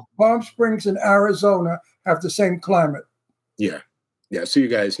terrible. Palm Springs and Arizona have the same climate. Yeah. So you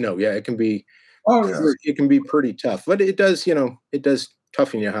guys know, it can be. Oh yeah. It can be pretty tough, but it does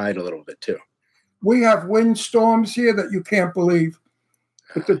toughen your hide a little bit too. We have windstorms here that you can't believe.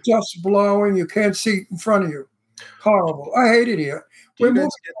 With the dust blowing, you can't see in front of you. Horrible. I hate it here. Do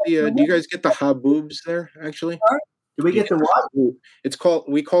you guys get the haboobs there, actually? Do we get the what?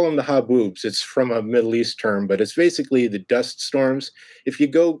 We call them the haboobs. It's from a Middle East term, but it's basically the dust storms. If you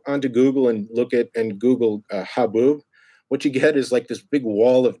go onto Google and Google haboob, what you get is like this big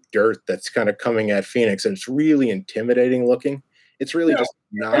wall of dirt that's kind of coming at Phoenix, and it's really intimidating looking. It's really just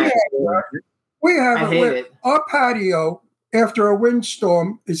not. We have it. Our patio after a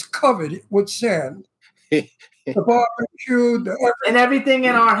windstorm is covered with sand. The barbecue, and everything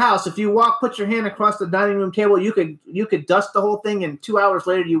in our house. If you put your hand across the dining room table, you could dust the whole thing, and 2 hours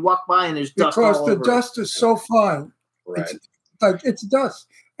later you walk by and there's dust all over. Because the dust is so fine. Right. It's dust.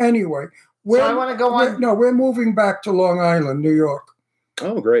 Anyway, so I want to go on. No, we're moving back to Long Island, New York.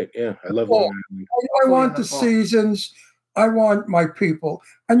 Oh, great! Yeah, I love Long Island. I want the seasons. I want my people.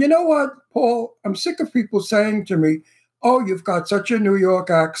 And you know what, Paul? I'm sick of people saying to me, "Oh, you've got such a New York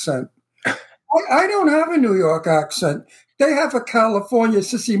accent." I don't have a New York accent. They have a California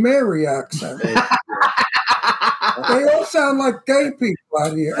Sissy Mary accent. They all sound like gay people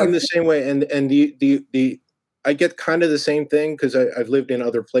out here. I'm the same way, and the I get kind of the same thing because I've lived in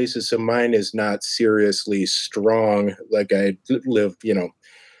other places, so mine is not seriously strong. Like I lived,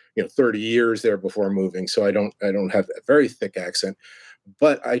 30 years there before moving, so I don't have a very thick accent.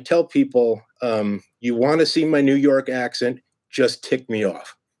 But I tell people, you want to see my New York accent, just tick me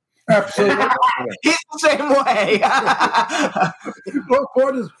off. Absolutely. He's the same way. Look,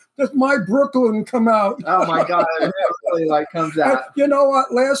 does my Brooklyn come out? Oh my God, it really comes out. You know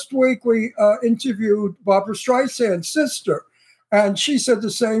what? Last week we interviewed Barbara Streisand's sister, and she said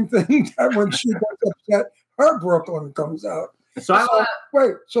the same thing, that when she gets upset, her Brooklyn comes out. So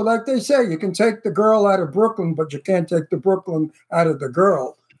like they say, you can take the girl out of Brooklyn, but you can't take the Brooklyn out of the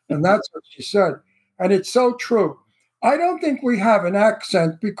girl. And that's what she said. And it's so true. I don't think we have an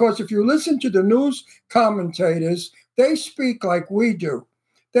accent because if you listen to the news commentators, they speak like we do.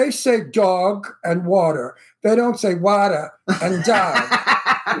 They say dog and water. They don't say water and dog.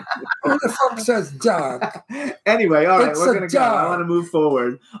 Who the fuck says dog? Anyway, all right, we're going to go. I want to move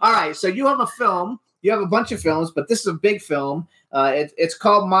forward. All right, so you have a film. You have a bunch of films, but this is a big film. It's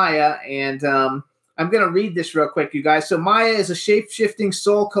called Maya, and I'm going to read this real quick, you guys. So Maya is a shape-shifting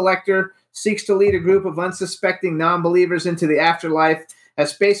soul collector, seeks to lead a group of unsuspecting non-believers into the afterlife.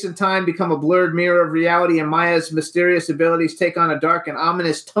 As space and time become a blurred mirror of reality and Maya's mysterious abilities take on a dark and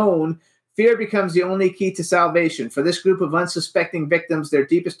ominous tone, fear becomes the only key to salvation. For this group of unsuspecting victims, their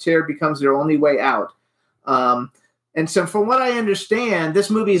deepest terror becomes their only way out. And so from what I understand, this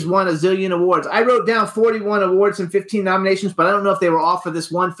movie has won a zillion awards. I wrote down 41 awards and 15 nominations, but I don't know if they were all for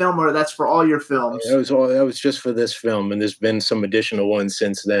this one film or that's for all your films. That was just for this film, and there's been some additional ones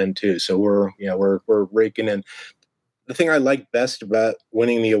since then too. So we're raking in. The thing I like best about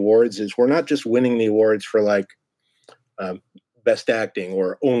winning the awards is we're not just winning the awards for like best acting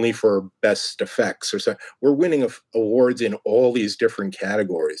or only for best effects or something. We're winning awards in all these different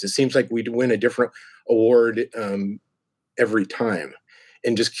categories. It seems like we win a different award every time.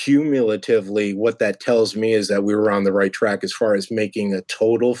 And just cumulatively, what that tells me is that we were on the right track as far as making a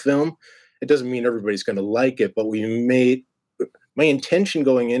total film. It doesn't mean everybody's going to like it, but my intention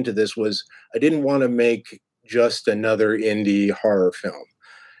going into this was I didn't want to make just another indie horror film.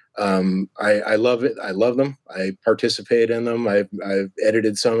 I love it. I love them. I participate in them. I've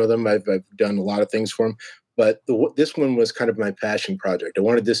edited some of them. I've done a lot of things for them. But this one was kind of my passion project. I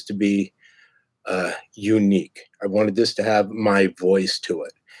wanted this to be unique. I wanted this to have my voice to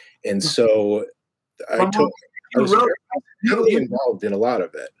it. And so I was really involved in a lot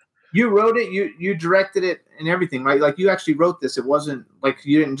of it. You wrote it, you directed it and everything, right? Like you actually wrote this. It wasn't like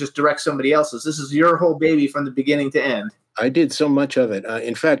you didn't just direct somebody else's. This is your whole baby from the beginning to end. I did so much of it.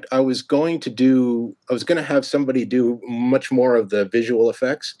 In fact, I was going to have somebody do much more of the visual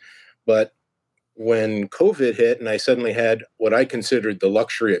effects, but when COVID hit and I suddenly had what I considered the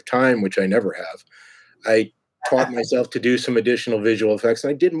luxury of time, which I never have, I taught myself to do some additional visual effects.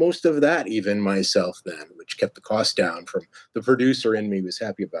 And I did most of that even myself then, which kept the cost down. From the producer in me was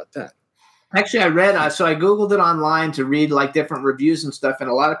happy about that. Actually, I read, so I Googled it online to read like different reviews and stuff. And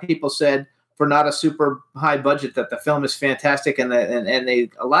a lot of people said for not a super high budget that the film is fantastic. And a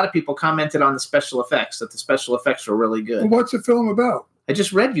lot of people commented on the special effects, that the special effects were really good. What's the film about? I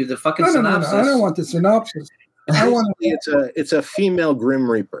just read you the fucking synopsis. No, I don't want the synopsis. It's a female Grim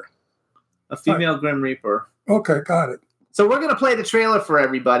Reaper. A female Grim Reaper. Okay, got it. So we're going to play the trailer for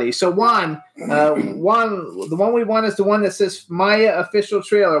everybody. So the one we want is the one that says Maya official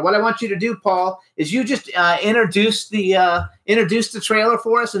trailer. What I want you to do, Paul, is you just introduce the trailer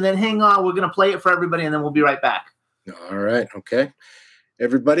for us, and then hang on. We're going to play it for everybody, and then we'll be right back. All right. Okay.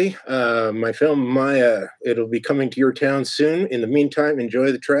 Everybody, my film, Maya, it'll be coming to your town soon. In the meantime,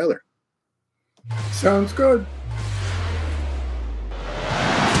 enjoy the trailer. Sounds good.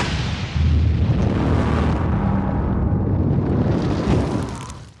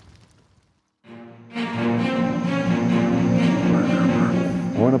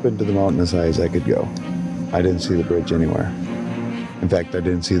 I went up into the mountain as high as I could go. I didn't see the bridge anywhere. In fact, I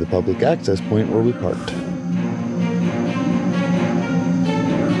didn't see the public access point where we parked.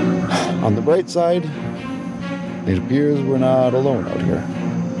 On the bright side, it appears we're not alone out here.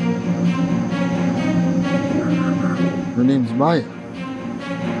 Her name's Maya.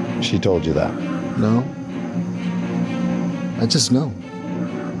 She told you that? No. I just know.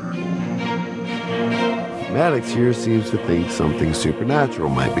 Maddox here seems to think something supernatural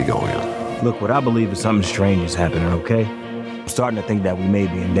might be going on. Look, what I believe is something strange is happening, okay? I'm starting to think that we may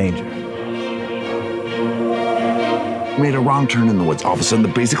be in danger. Made a wrong turn in the woods. All of a sudden, the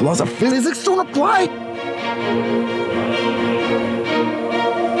basic laws of physics don't apply.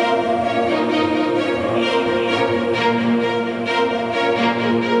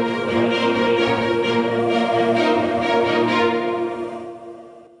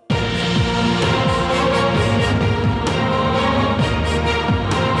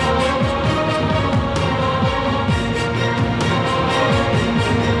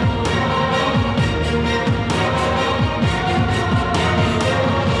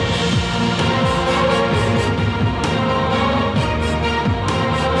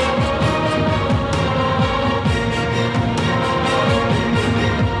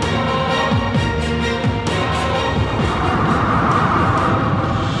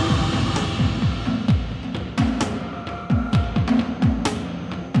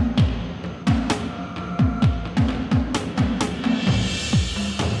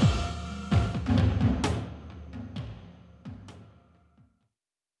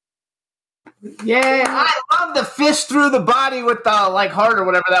 Yeah, I love the fist through the body with the heart or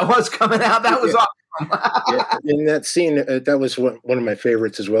whatever that was coming out. That was awesome. In that scene, that was one of my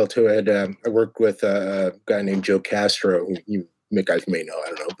favorites as well too. I worked with a guy named Joe Castro, who you guys may know,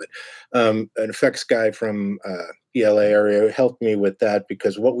 I don't know, but an effects guy from the LA area helped me with that,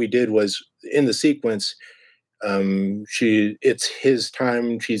 because what we did was in the sequence, it's his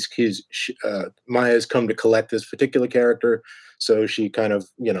time. Maya's come to collect this particular character. So she kind of,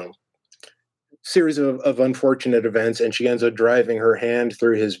 series of unfortunate events, and she ends up driving her hand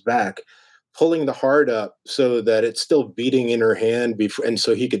through his back, pulling the heart up so that it's still beating in her hand and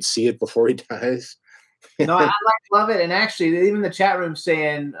so he could see it before he dies. No, I love it. And actually, even the chat room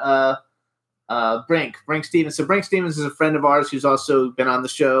saying, Brink Stevens. So Brink Stevens is a friend of ours who's also been on the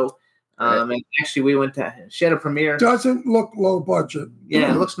show. And actually, we went to she had a premiere. Doesn't look low budget.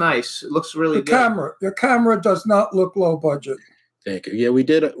 Yeah, it looks nice. It looks really good. Your camera does not look low budget. Thank you. Yeah, we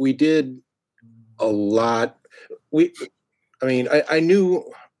did a lot. I knew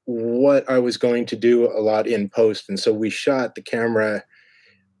what I was going to do a lot in post, and so we shot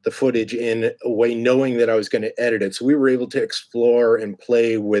the footage in a way knowing that I was going to edit it. So we were able to explore and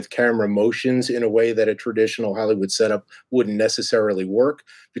play with camera motions in a way that a traditional Hollywood setup wouldn't necessarily work,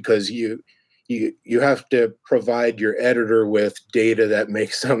 because you have to provide your editor with data that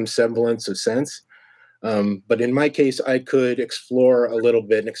makes some semblance of sense. But in my case, I could explore a little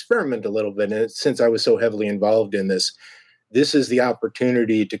bit and experiment a little bit. And since I was so heavily involved in this is the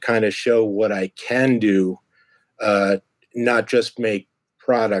opportunity to kind of show what I can do, not just make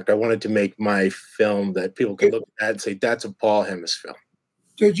product. I wanted to make my film that people can look at and say, that's a Paul Hemmes film.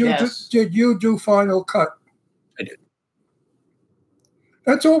 Did you do Final Cut? I did.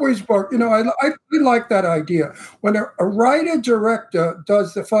 That's always worked. I like that idea. When a writer-director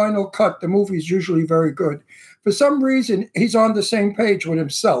does the final cut, the movie's usually very good. For some reason, he's on the same page with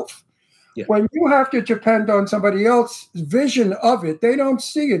himself. Yeah. When you have to depend on somebody else's vision of it, they don't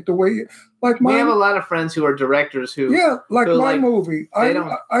see it the way you... We have a lot of friends who are directors who... Yeah, my movie. I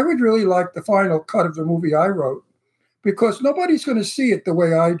would really like the final cut of the movie I wrote, because nobody's going to see it the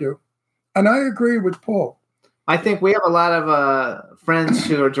way I do. And I agree with Paul. I think we have a lot of friends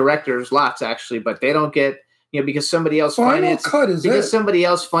who are directors, lots actually, but they don't get, because somebody else somebody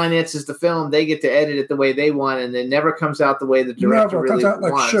else finances the film, they get to edit it the way they want, and it never comes out the way the director really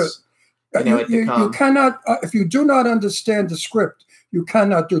wants. Shit. You cannot, if you do not understand the script, you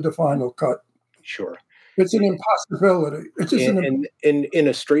cannot do the final cut. Sure. It's an impossibility. It's just in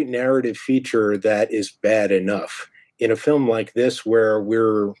a straight narrative feature that is bad enough. In a film like this, where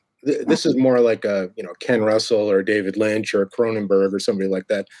this is more like a Ken Russell or David Lynch or Cronenberg or somebody like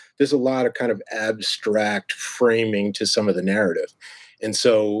that. There's a lot of kind of abstract framing to some of the narrative. And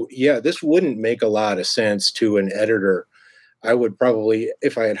so, this wouldn't make a lot of sense to an editor. I would probably,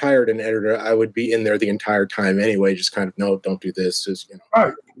 if I had hired an editor, I would be in there the entire time anyway, just kind of, no, don't do this. Just,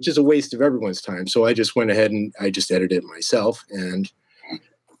 right. Just a waste of everyone's time. So I just went ahead and I just edited it myself. And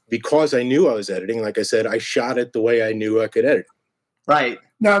because I knew I was editing, like I said, I shot it the way I knew I could edit it. Right.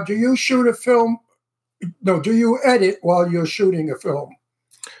 Now, do you shoot a film? No, do you edit while you're shooting a film?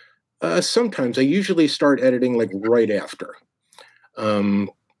 Sometimes. I usually start editing right after.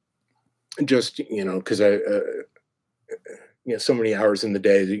 Just, because so many hours in the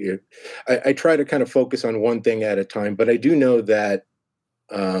day. I try to kind of focus on one thing at a time, but I do know that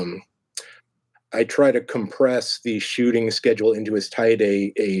I try to compress the shooting schedule into as tight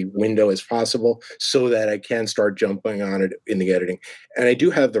a window as possible so that I can start jumping on it in the editing. And I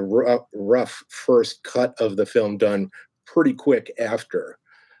do have the rough first cut of the film done pretty quick after,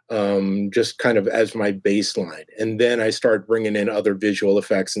 just kind of as my baseline. And then I start bringing in other visual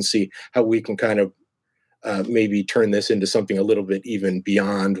effects and see how we can kind of maybe turn this into something a little bit even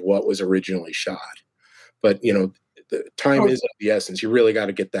beyond what was originally shot. But, the time is of the essence. You really got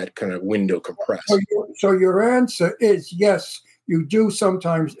to get that kind of window compressed. So your answer is yes, you do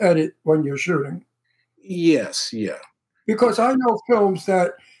sometimes edit when you're shooting. Yes, yeah. Because I know films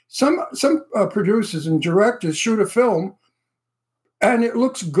that some producers and directors shoot a film and it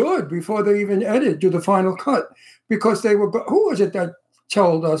looks good before they even do the final cut. Because they were, who was it that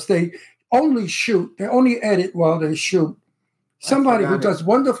told us they only edit while they shoot? Somebody who does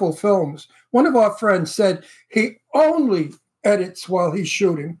wonderful films. One of our friends said he only edits while he's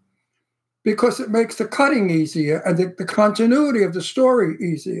shooting because it makes the cutting easier and the continuity of the story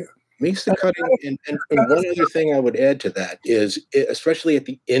easier. Makes the cutting. And one other thing I would add to that is, especially at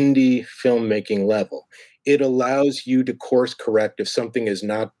the indie filmmaking level, it allows you to course correct if something is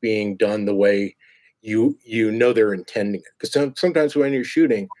not being done the way you know they're intending it. Because sometimes when you're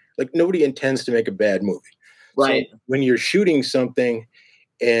shooting, nobody intends to make a bad movie. Right. So when you're shooting something,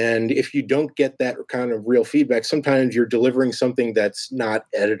 and if you don't get that kind of real feedback, sometimes you're delivering something that's not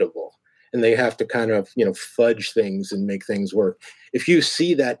editable, and they have to kind of, fudge things and make things work. If you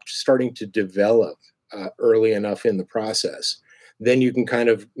see that starting to develop early enough in the process, then you can kind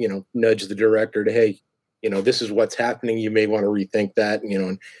of, nudge the director to, hey, this is what's happening. You may want to rethink that,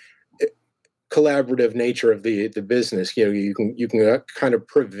 and collaborative nature of the business. You can kind of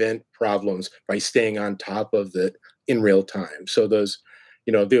prevent problems by staying on top of it in real time. So those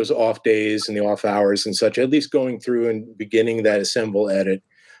off days and the off hours and such, at least going through and beginning that assemble edit,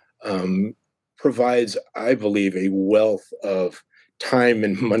 provides, I believe, a wealth of time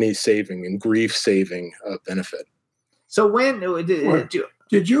and money saving and grief saving benefit. So when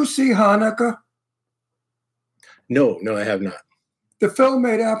did you see Hanukkah? No, I have not. The film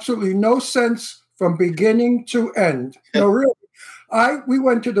made absolutely no sense from beginning to end. No, really. We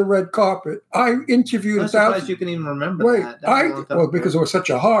went to the red carpet. I interviewed. I'm surprised you can even remember that. Because it was such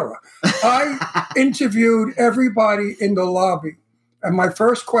a horror. I interviewed everybody in the lobby, and my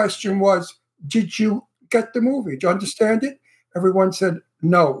first question was, "Did you get the movie? Did you understand it?" Everyone said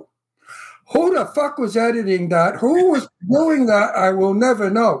no. Who the fuck was editing that? Who was doing that? I will never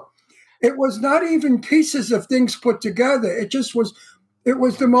know. It was not even pieces of things put together. It just was. It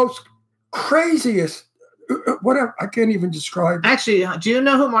was the most craziest. Whatever, I can't even describe it. Actually, do you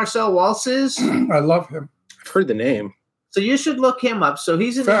know who Marcel Waltz is? I love him. I've heard the name. So you should look him up. So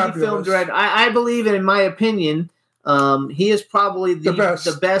he's an indie film director. I believe, in my opinion, he is probably the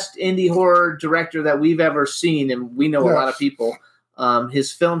best indie horror director that we've ever seen, and we know a lot of people.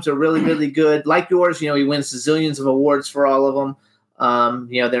 His films are really, really good. Like yours, he wins zillions of awards for all of them.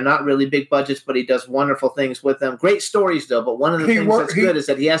 They're not really big budgets, but he does wonderful things with them. Great stories, though. But one of the things that's good is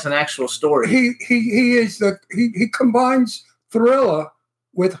that he has an actual story. He combines thriller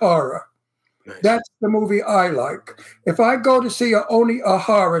with horror. Nice. That's the movie I like. If I go to see only a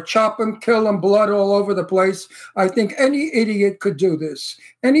horror, chop and kill and blood all over the place, I think any idiot could do this.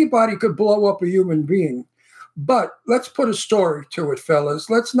 Anybody could blow up a human being. But let's put a story to it, fellas.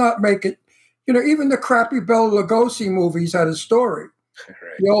 Let's not make it. Even the crappy Bela Lugosi movies had a story. Right.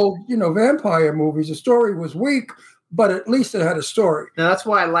 The old, vampire movies, the story was weak, but at least it had a story. Now, that's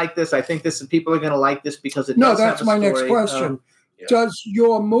why I like this. I think people are going to like this because it does No, that's have a my story. Next question. Does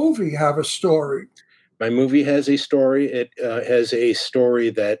your movie have a story? My movie has a story. It has a story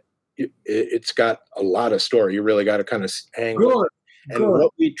that it's got a lot of story. You really got to kind of hang with it. And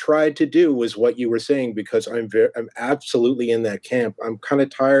what we tried to do was what you were saying, because I'm absolutely in that camp. I'm kind of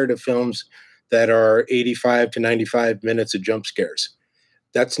tired of films that are 85 to 95 minutes of jump scares.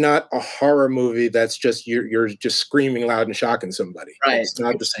 That's not a horror movie. That's just you're just screaming loud and shocking somebody. Right. It's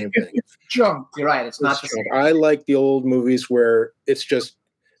not the same thing. It's junk. You're right. It's not the same. I like the old movies where it's just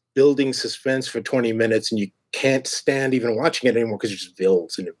building suspense for 20 minutes and you can't stand even watching it anymore because it just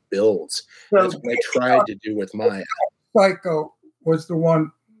builds and it builds. So that's what I tried to do with mine. Psycho was the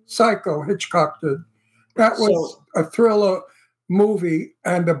one. Psycho, Hitchcock did. That was a thriller movie,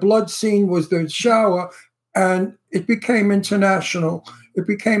 and the blood scene was the shower, and it became international. It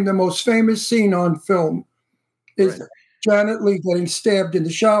became the most famous scene on film. Is Janet Leigh getting stabbed in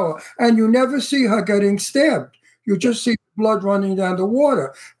the shower, and you never see her getting stabbed. You just see blood running down the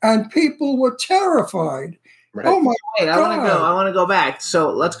water, and people were terrified. Right. Oh my God! I want to go back. So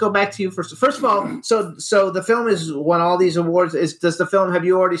let's go back to you first. First of all, so the film has won all these awards. Have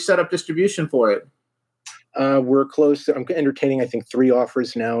you already set up distribution for it? We're close. I'm entertaining, I think, 3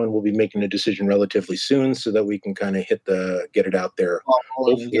 offers now, and we'll be making a decision relatively soon so that we can kind of get it out there,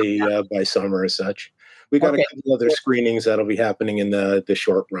 hopefully by summer or such. We got a couple other screenings that'll be happening in the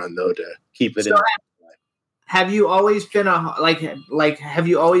short run, though, to keep it in. Have you always been have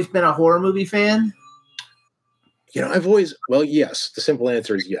you always been a horror movie fan? Yes. The simple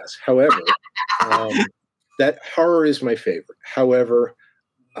answer is yes. However, that horror is my favorite. However,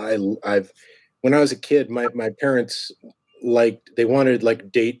 when I was a kid, my parents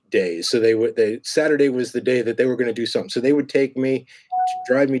wanted date days. So Saturday was the day that they were going to do something. So they would take me,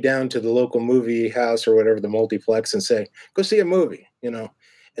 drive me down to the local movie house or whatever, the multiplex, and say, go see a movie,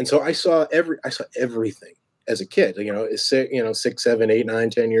 And so I saw everything as a kid, 6, 7, 8, 9,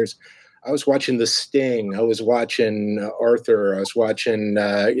 10 years. I was watching The Sting. I was watching Arthur. I was watching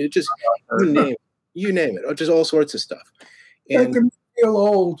you name it, just all sorts of stuff. And I can feel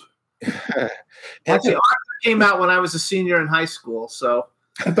old. Actually, Arthur came out when I was a senior in high school. So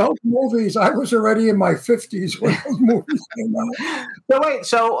those movies, I was already in my 50s when those movies came out. Well,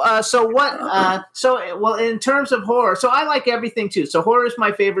 in terms of horror, so I like everything too. So horror is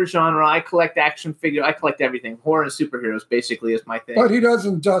my favorite genre. I collect action figures. I collect everything. Horror and superheroes basically is my thing. But he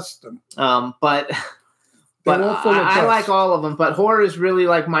doesn't dust them. But I like all of them. But horror is really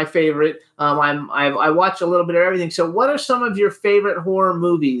like my favorite. I watch a little bit of everything. So what are some of your favorite horror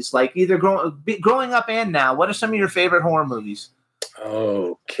movies? Like either growing up and now, what are some of your favorite horror movies?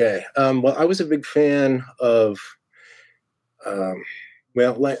 Okay. Well, I was a big fan of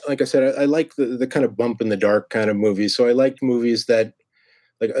Well, like I said, I like the kind of bump in the dark kind of movies. So I like movies that,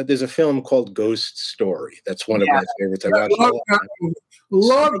 like, there's a film called Ghost Story. That's one of my favorites. I watched Love a lot. that movie.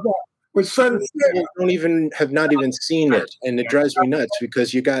 Love that. With Fred Astaire. Have not even seen it, and it drives me nuts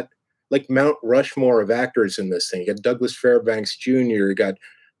because you got like Mount Rushmore of actors in this thing. You got Douglas Fairbanks Jr. You got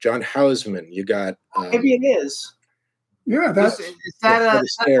John Houseman. You got maybe it is. Yeah, that's is that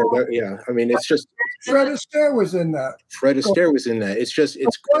Fred Astaire. Yeah, I mean, it's just Fred Astaire was in that. Fred Astaire was in that. It's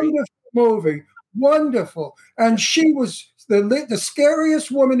great. Wonderful movie, wonderful, and she was the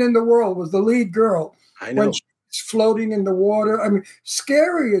scariest woman in the world. Was the lead girl. I know. When she was floating in the water. I mean,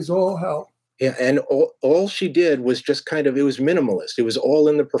 scary as all hell. Yeah, and all she did was just kind of, it was minimalist. It was all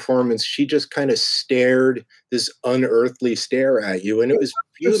in the performance. She just kind of stared this unearthly stare at you, and it was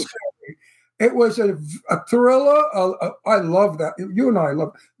beautiful. It was a thriller. I love that. You and I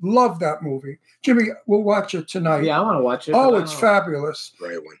love that movie. Jimmy, we'll watch it tonight. Yeah, I want to watch it. Oh, it's fabulous.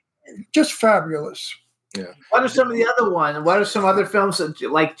 Great one. Just fabulous. Yeah. What are some of the other ones? What are some other films that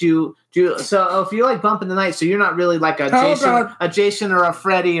like do so if you like Bump in the Night, so you're not really like a Jason or a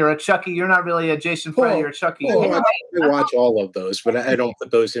Freddy or a Chucky. You're not really a Jason, Freddy, or Chucky. I watch all of those, but I don't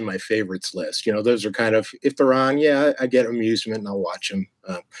put those in my favorites list. You know, those are kind of, if they're on, I get amusement and I'll watch them.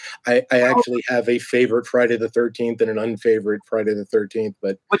 I actually have a favorite Friday the 13th and an unfavorite Friday the 13th,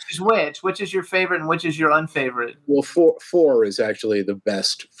 but which is your favorite and which is your unfavorite? Well, four is actually the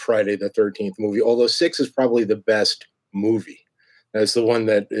best Friday the 13th movie, although 6 is probably the best movie. That's the one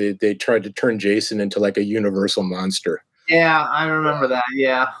that they tried to turn Jason into like a universal monster. Yeah, I remember that.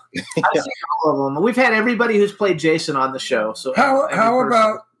 Yeah, I've seen all of them. We've had everybody who's played Jason on the show. So how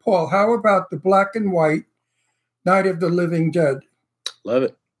about Paul? How about the black and white Night of the Living Dead? Love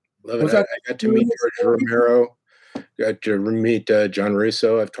it. I got to meet George Romero. Got to meet John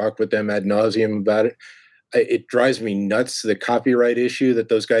Russo. I've talked with them ad nauseum about it. It drives me nuts, the copyright issue, that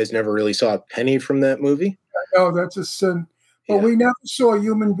those guys never really saw a penny from that movie. No, that's a sin. But we never saw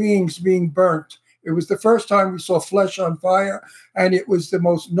human beings being burnt. It was the first time we saw flesh on fire, and it was the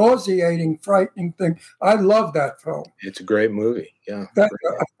most nauseating, frightening thing. I love that film. It's a great movie. Yeah. That's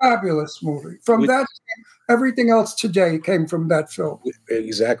a fabulous movie. Everything else today came from that film.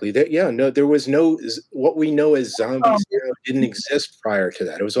 Exactly. There was no, what we know as zombies now didn't exist prior to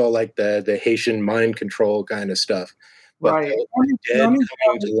that. It was all like the Haitian mind control kind of stuff. But right. Dead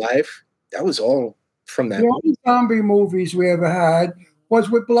coming to life, that was all from that. The only zombie movies we ever had was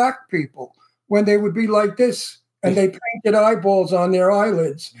with black people, when they would be like this and they painted eyeballs on their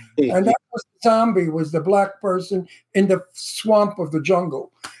eyelids. And that was the zombie, was the black person in the swamp of the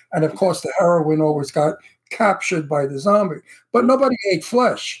jungle. And of course, the heroine always got captured by the zombie. But nobody ate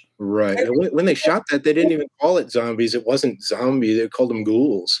flesh. Right. When they shot that, they didn't even call it zombies. It wasn't zombie. They called them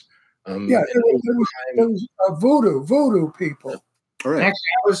ghouls. There was voodoo people. All right.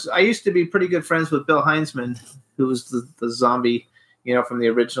 Actually, I used to be pretty good friends with Bill Heinzman, who was the zombie, from the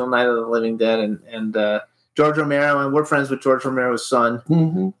original Night of the Living Dead, and George Romero, and we're friends with George Romero's son.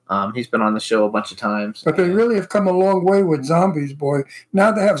 Mm-hmm. He's been on the show a bunch of times. But they really have come a long way with zombies, boy.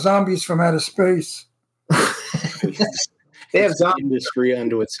 Now they have zombies from outer space. They have zombie industry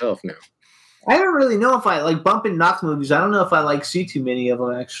unto itself now. I don't really know if I like bump and knock movies. I don't know if I see too many of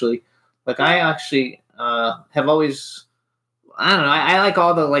them actually. Like I actually have always. I don't know. I like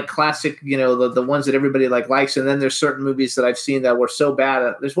all the classic, the ones that everybody likes, and then there's certain movies that I've seen that were so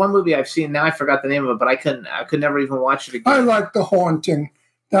bad. There's one movie I've seen now, I forgot the name of it, but I could never even watch it again. I like The Haunting.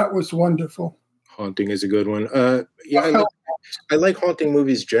 That was wonderful. Haunting is a good one. I like haunting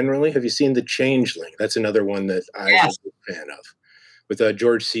movies generally. Have you seen The Changeling? That's another one that I'm a big fan of, with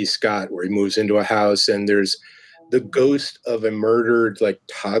George C. Scott, where he moves into a house and there's the ghost of a murdered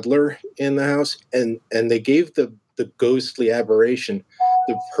toddler in the house, and they gave the ghostly aberration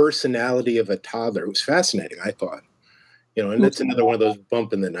the personality of a toddler. It was fascinating, I thought. And that's another one of those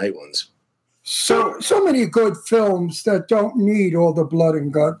bump in the night ones. So many good films that don't need all the blood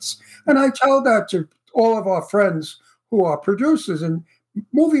and guts. And I tell that to all of our friends who are producers and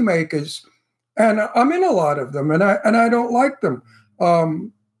movie makers. And I'm in a lot of them, and I don't like them.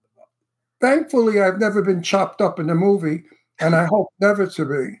 Thankfully, I've never been chopped up in a movie, and I hope never to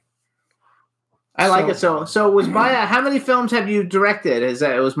be. I like it. So was Maya? How many films have you directed? Is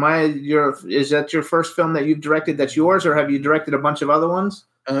that your first film that you've directed? That's yours, or have you directed a bunch of other ones?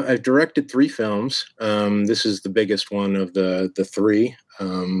 I've directed 3 films. This is the biggest one of the 3,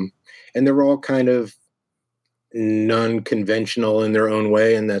 and they're all kind of non-conventional in their own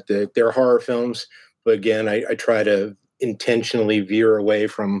way, in that they're horror films. But again, I try to intentionally veer away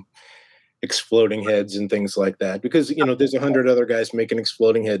from exploding heads and things like that, because there's 100 other guys making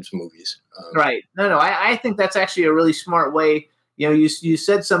exploding heads movies. Right. No, I think that's actually a really smart way. You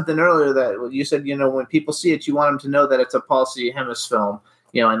said something earlier that you said, when people see it, you want them to know that it's a Paul C. Hemmes film,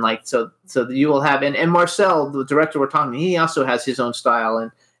 and like, so you will have, and Marcel, the director we're talking, he also has his own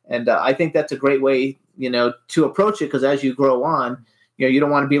style. And I think that's a great way, to approach it. Because as you grow on, you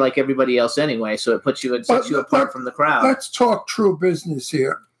don't want to be like everybody else anyway. So it sets you apart from the crowd. Let's talk true business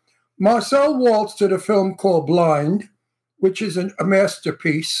here. Marcel Waltz did a film called Blind, which is a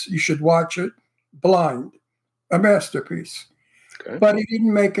masterpiece. You should watch it. Blind, a masterpiece. Okay. But he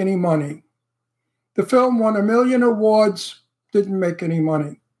didn't make any money. The film won 1 million awards, didn't make any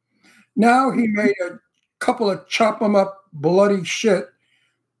money. Now he made a couple of chop 'em up bloody shit,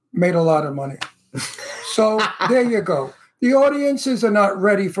 made a lot of money. So there you go. The audiences are not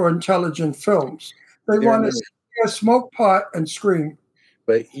ready for intelligent films. They want to smoke pot and scream.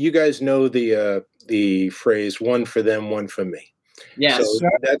 But you guys know the phrase "one for them, one for me." Yes. So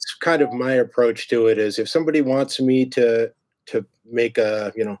that's kind of my approach to it. Is if somebody wants me to make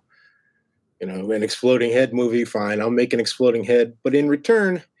a an exploding head movie, fine, I'll make an exploding head. But in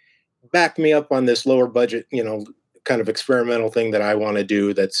return, back me up on this lower budget, kind of experimental thing that I want to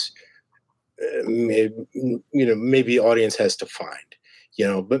do. That's maybe audience has to find.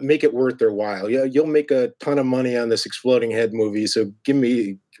 But make it worth their while. Yeah, you'll make a ton of money on this exploding head movie. So give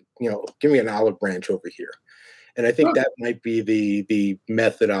me an olive branch over here. And I think that might be the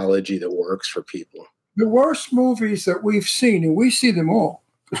methodology that works for people. The worst movies that we've seen, and we see them all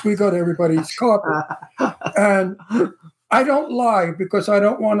because we go to everybody's carpet. And I don't lie because I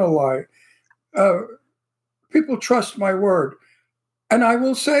don't want to lie. People trust my word. And I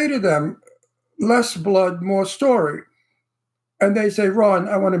will say to them, less blood, more story. And they say, Ron,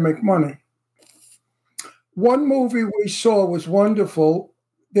 I want to make money. One movie we saw was wonderful.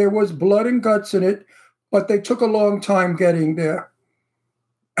 There was blood and guts in it, but they took a long time getting there.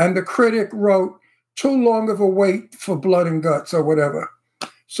 And the critic wrote, too long of a wait for blood and guts or whatever.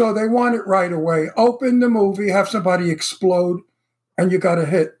 So they want it right away. Open the movie, have somebody explode, and you got a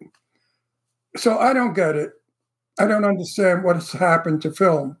hit. So I don't get it. I don't understand what has happened to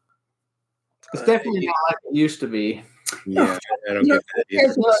film. It's definitely not like it used to be. Yeah, I don't get that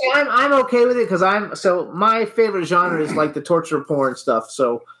either. See, I'm okay with it because my favorite genre is like the torture porn stuff.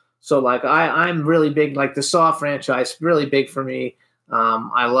 So like I'm really big, like the Saw franchise, really big for me.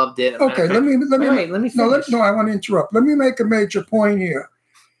 I loved it. Okay, let me finish. No, I want to interrupt. Let me make a major point here.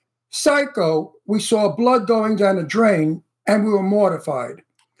 Psycho, we saw blood going down a drain, and we were mortified.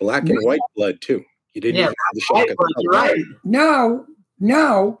 Black and white blood too. You didn't even have the shock of the right.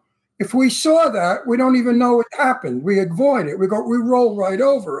 Now, if we saw that, we don't even know it happened. We avoid it. We roll right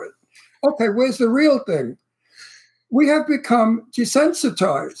over it. Okay, where's the real thing? We have become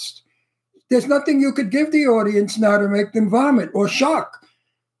desensitized. There's nothing you could give the audience now to make them vomit or shock.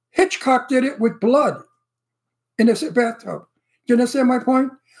 Hitchcock did it with blood in a bathtub. Do you understand my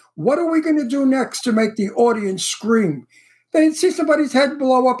point? What are we going to do next to make the audience scream? They see somebody's head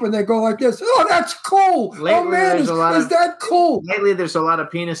blow up and they go like this. Oh, that's cool. Lately, oh, man, is that cool? Lately, there's a lot of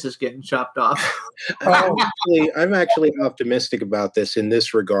penises getting chopped off. I'm actually optimistic about this in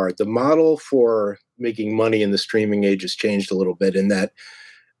this regard. The model for making money in the streaming age has changed a little bit in that,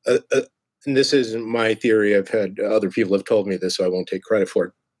 and this isn't my theory. I've had other people have told me this, so I won't take credit for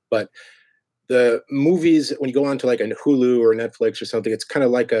it. But the movies, when you go on to like a Hulu or Netflix or something, it's kind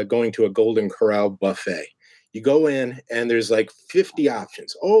of like going to a Golden Corral buffet. You go in and there's like 50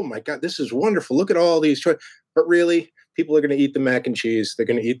 options. Oh my God, this is wonderful. Look at all these choices. But really, people are going to eat the mac and cheese. They're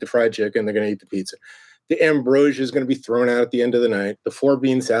going to eat the fried chicken. They're going to eat the pizza. The ambrosia is going to be thrown out at the end of the night. The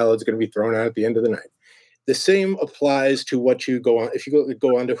 4-bean salad is going to be thrown out at the end of the night. The same applies to what you go on. If you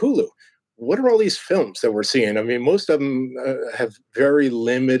go on to Hulu, what are all these films that we're seeing? I mean, most of them have very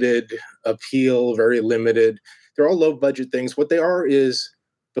limited appeal, very limited. They're all low budget things. What they are is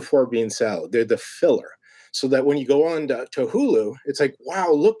the 4-bean salad. They're the filler. So that when you go on to Hulu, it's like, wow,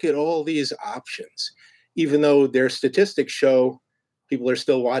 look at all these options. Even though their statistics show people are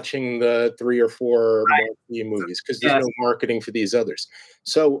still watching the 3 or 4 marquee movies because there's no marketing for these others.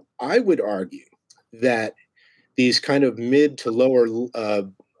 So I would argue that these kind of mid to lower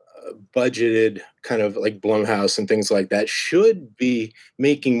budgeted kind of like Blumhouse and things like that should be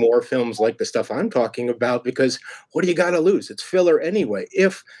making more films like the stuff I'm talking about, because what do you got to lose? It's filler anyway.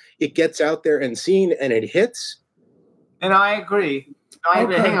 If it gets out there and seen and it hits. And I agree.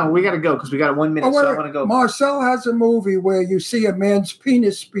 Hang on, we got to go because we got 1 minute. So I want to go. Marcel has a movie where you see a man's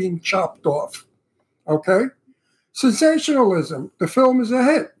penis being chopped off. Okay? Sensationalism. The film is a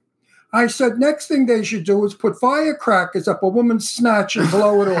hit. I said, next thing they should do is put firecrackers up a woman's snatch and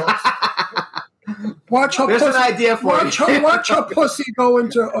blow it off. Watch her There's pussy, an idea for you. Watch her pussy go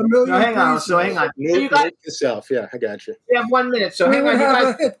into a million hang on. pieces. So hang on. Note yourself. Yeah, I got you. We have 1 minute. So We hang would on.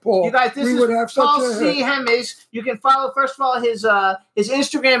 have a hit, Paul. You guys, this We is would have such Paul a C. hit. Hemmes. You can follow, first of all, his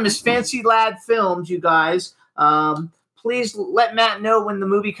Instagram is Fancy Lad Films, you guys. Please let Matt know when the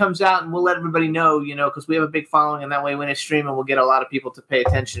movie comes out, and we'll let everybody know, because we have a big following, and that way when it's streaming, we'll get a lot of people to pay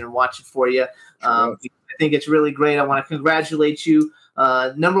attention and watch it for you. I think it's really great. I want to congratulate you.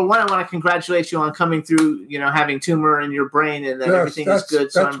 Number one, I want to congratulate you on coming through, having tumor in your brain and that everything is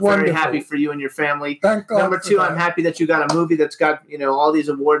good. So I'm very happy for you and your family. Thank God. Number two, I'm happy that you got a movie that's got, all these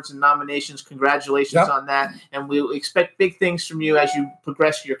awards and nominations. Congratulations on that. And we expect big things from you as you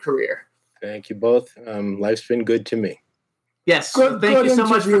progress your career. Thank you both. Life's been good to me. Yes. Thank you so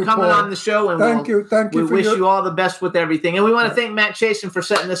much for coming on the show. And Thank you. We wish you all the best with everything. And we want to thank Matt Chasen for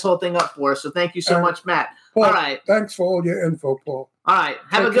setting this whole thing up for us. So thank you so much, Matt. Paul, all right. Thanks for all your info, Paul. All right.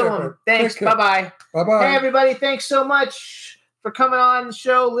 Have a good one. Thanks. Bye-bye. Bye-bye. Hey, everybody. Thanks so much for coming on the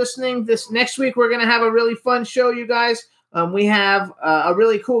show, listening. Next week, we're going to have a really fun show, you guys. We have a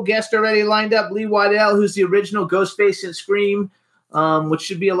really cool guest already lined up, Lee Waddell, who's the original Ghostface in Scream, which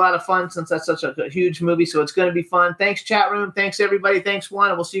should be a lot of fun since that's such a huge movie. So it's going to be fun. Thanks, chat room. Thanks, everybody. Thanks, Juan.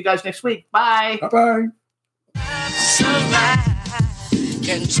 And we'll see you guys next week. Bye. Bye-bye.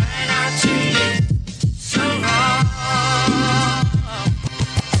 Can turn out to be so wrong.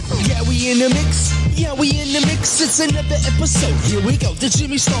 Yeah, we in the mix. Yeah, we in the mix. It's another episode. Here we go. The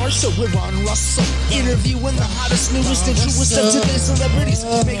Jimmy Star Show with Ron Russell. Interviewing the hottest, newest, and truest of today's celebrities.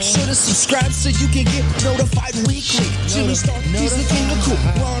 Make sure to subscribe so you can get notified weekly. Jimmy Star, he's the king of cool.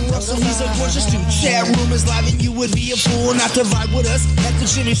 Ron Russell, he's a gorgeous dude. Chat room is live and you would be a fool not to vibe with us at the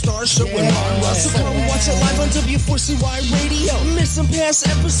Jimmy Star Show with Ron Russell. Come watch it live on W4CY Radio. Miss some past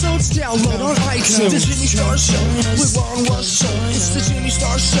episodes, download on iTunes. The Jimmy Star Show with Ron Russell. It's the Jimmy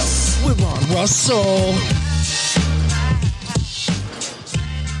Star Show with Ron Russell.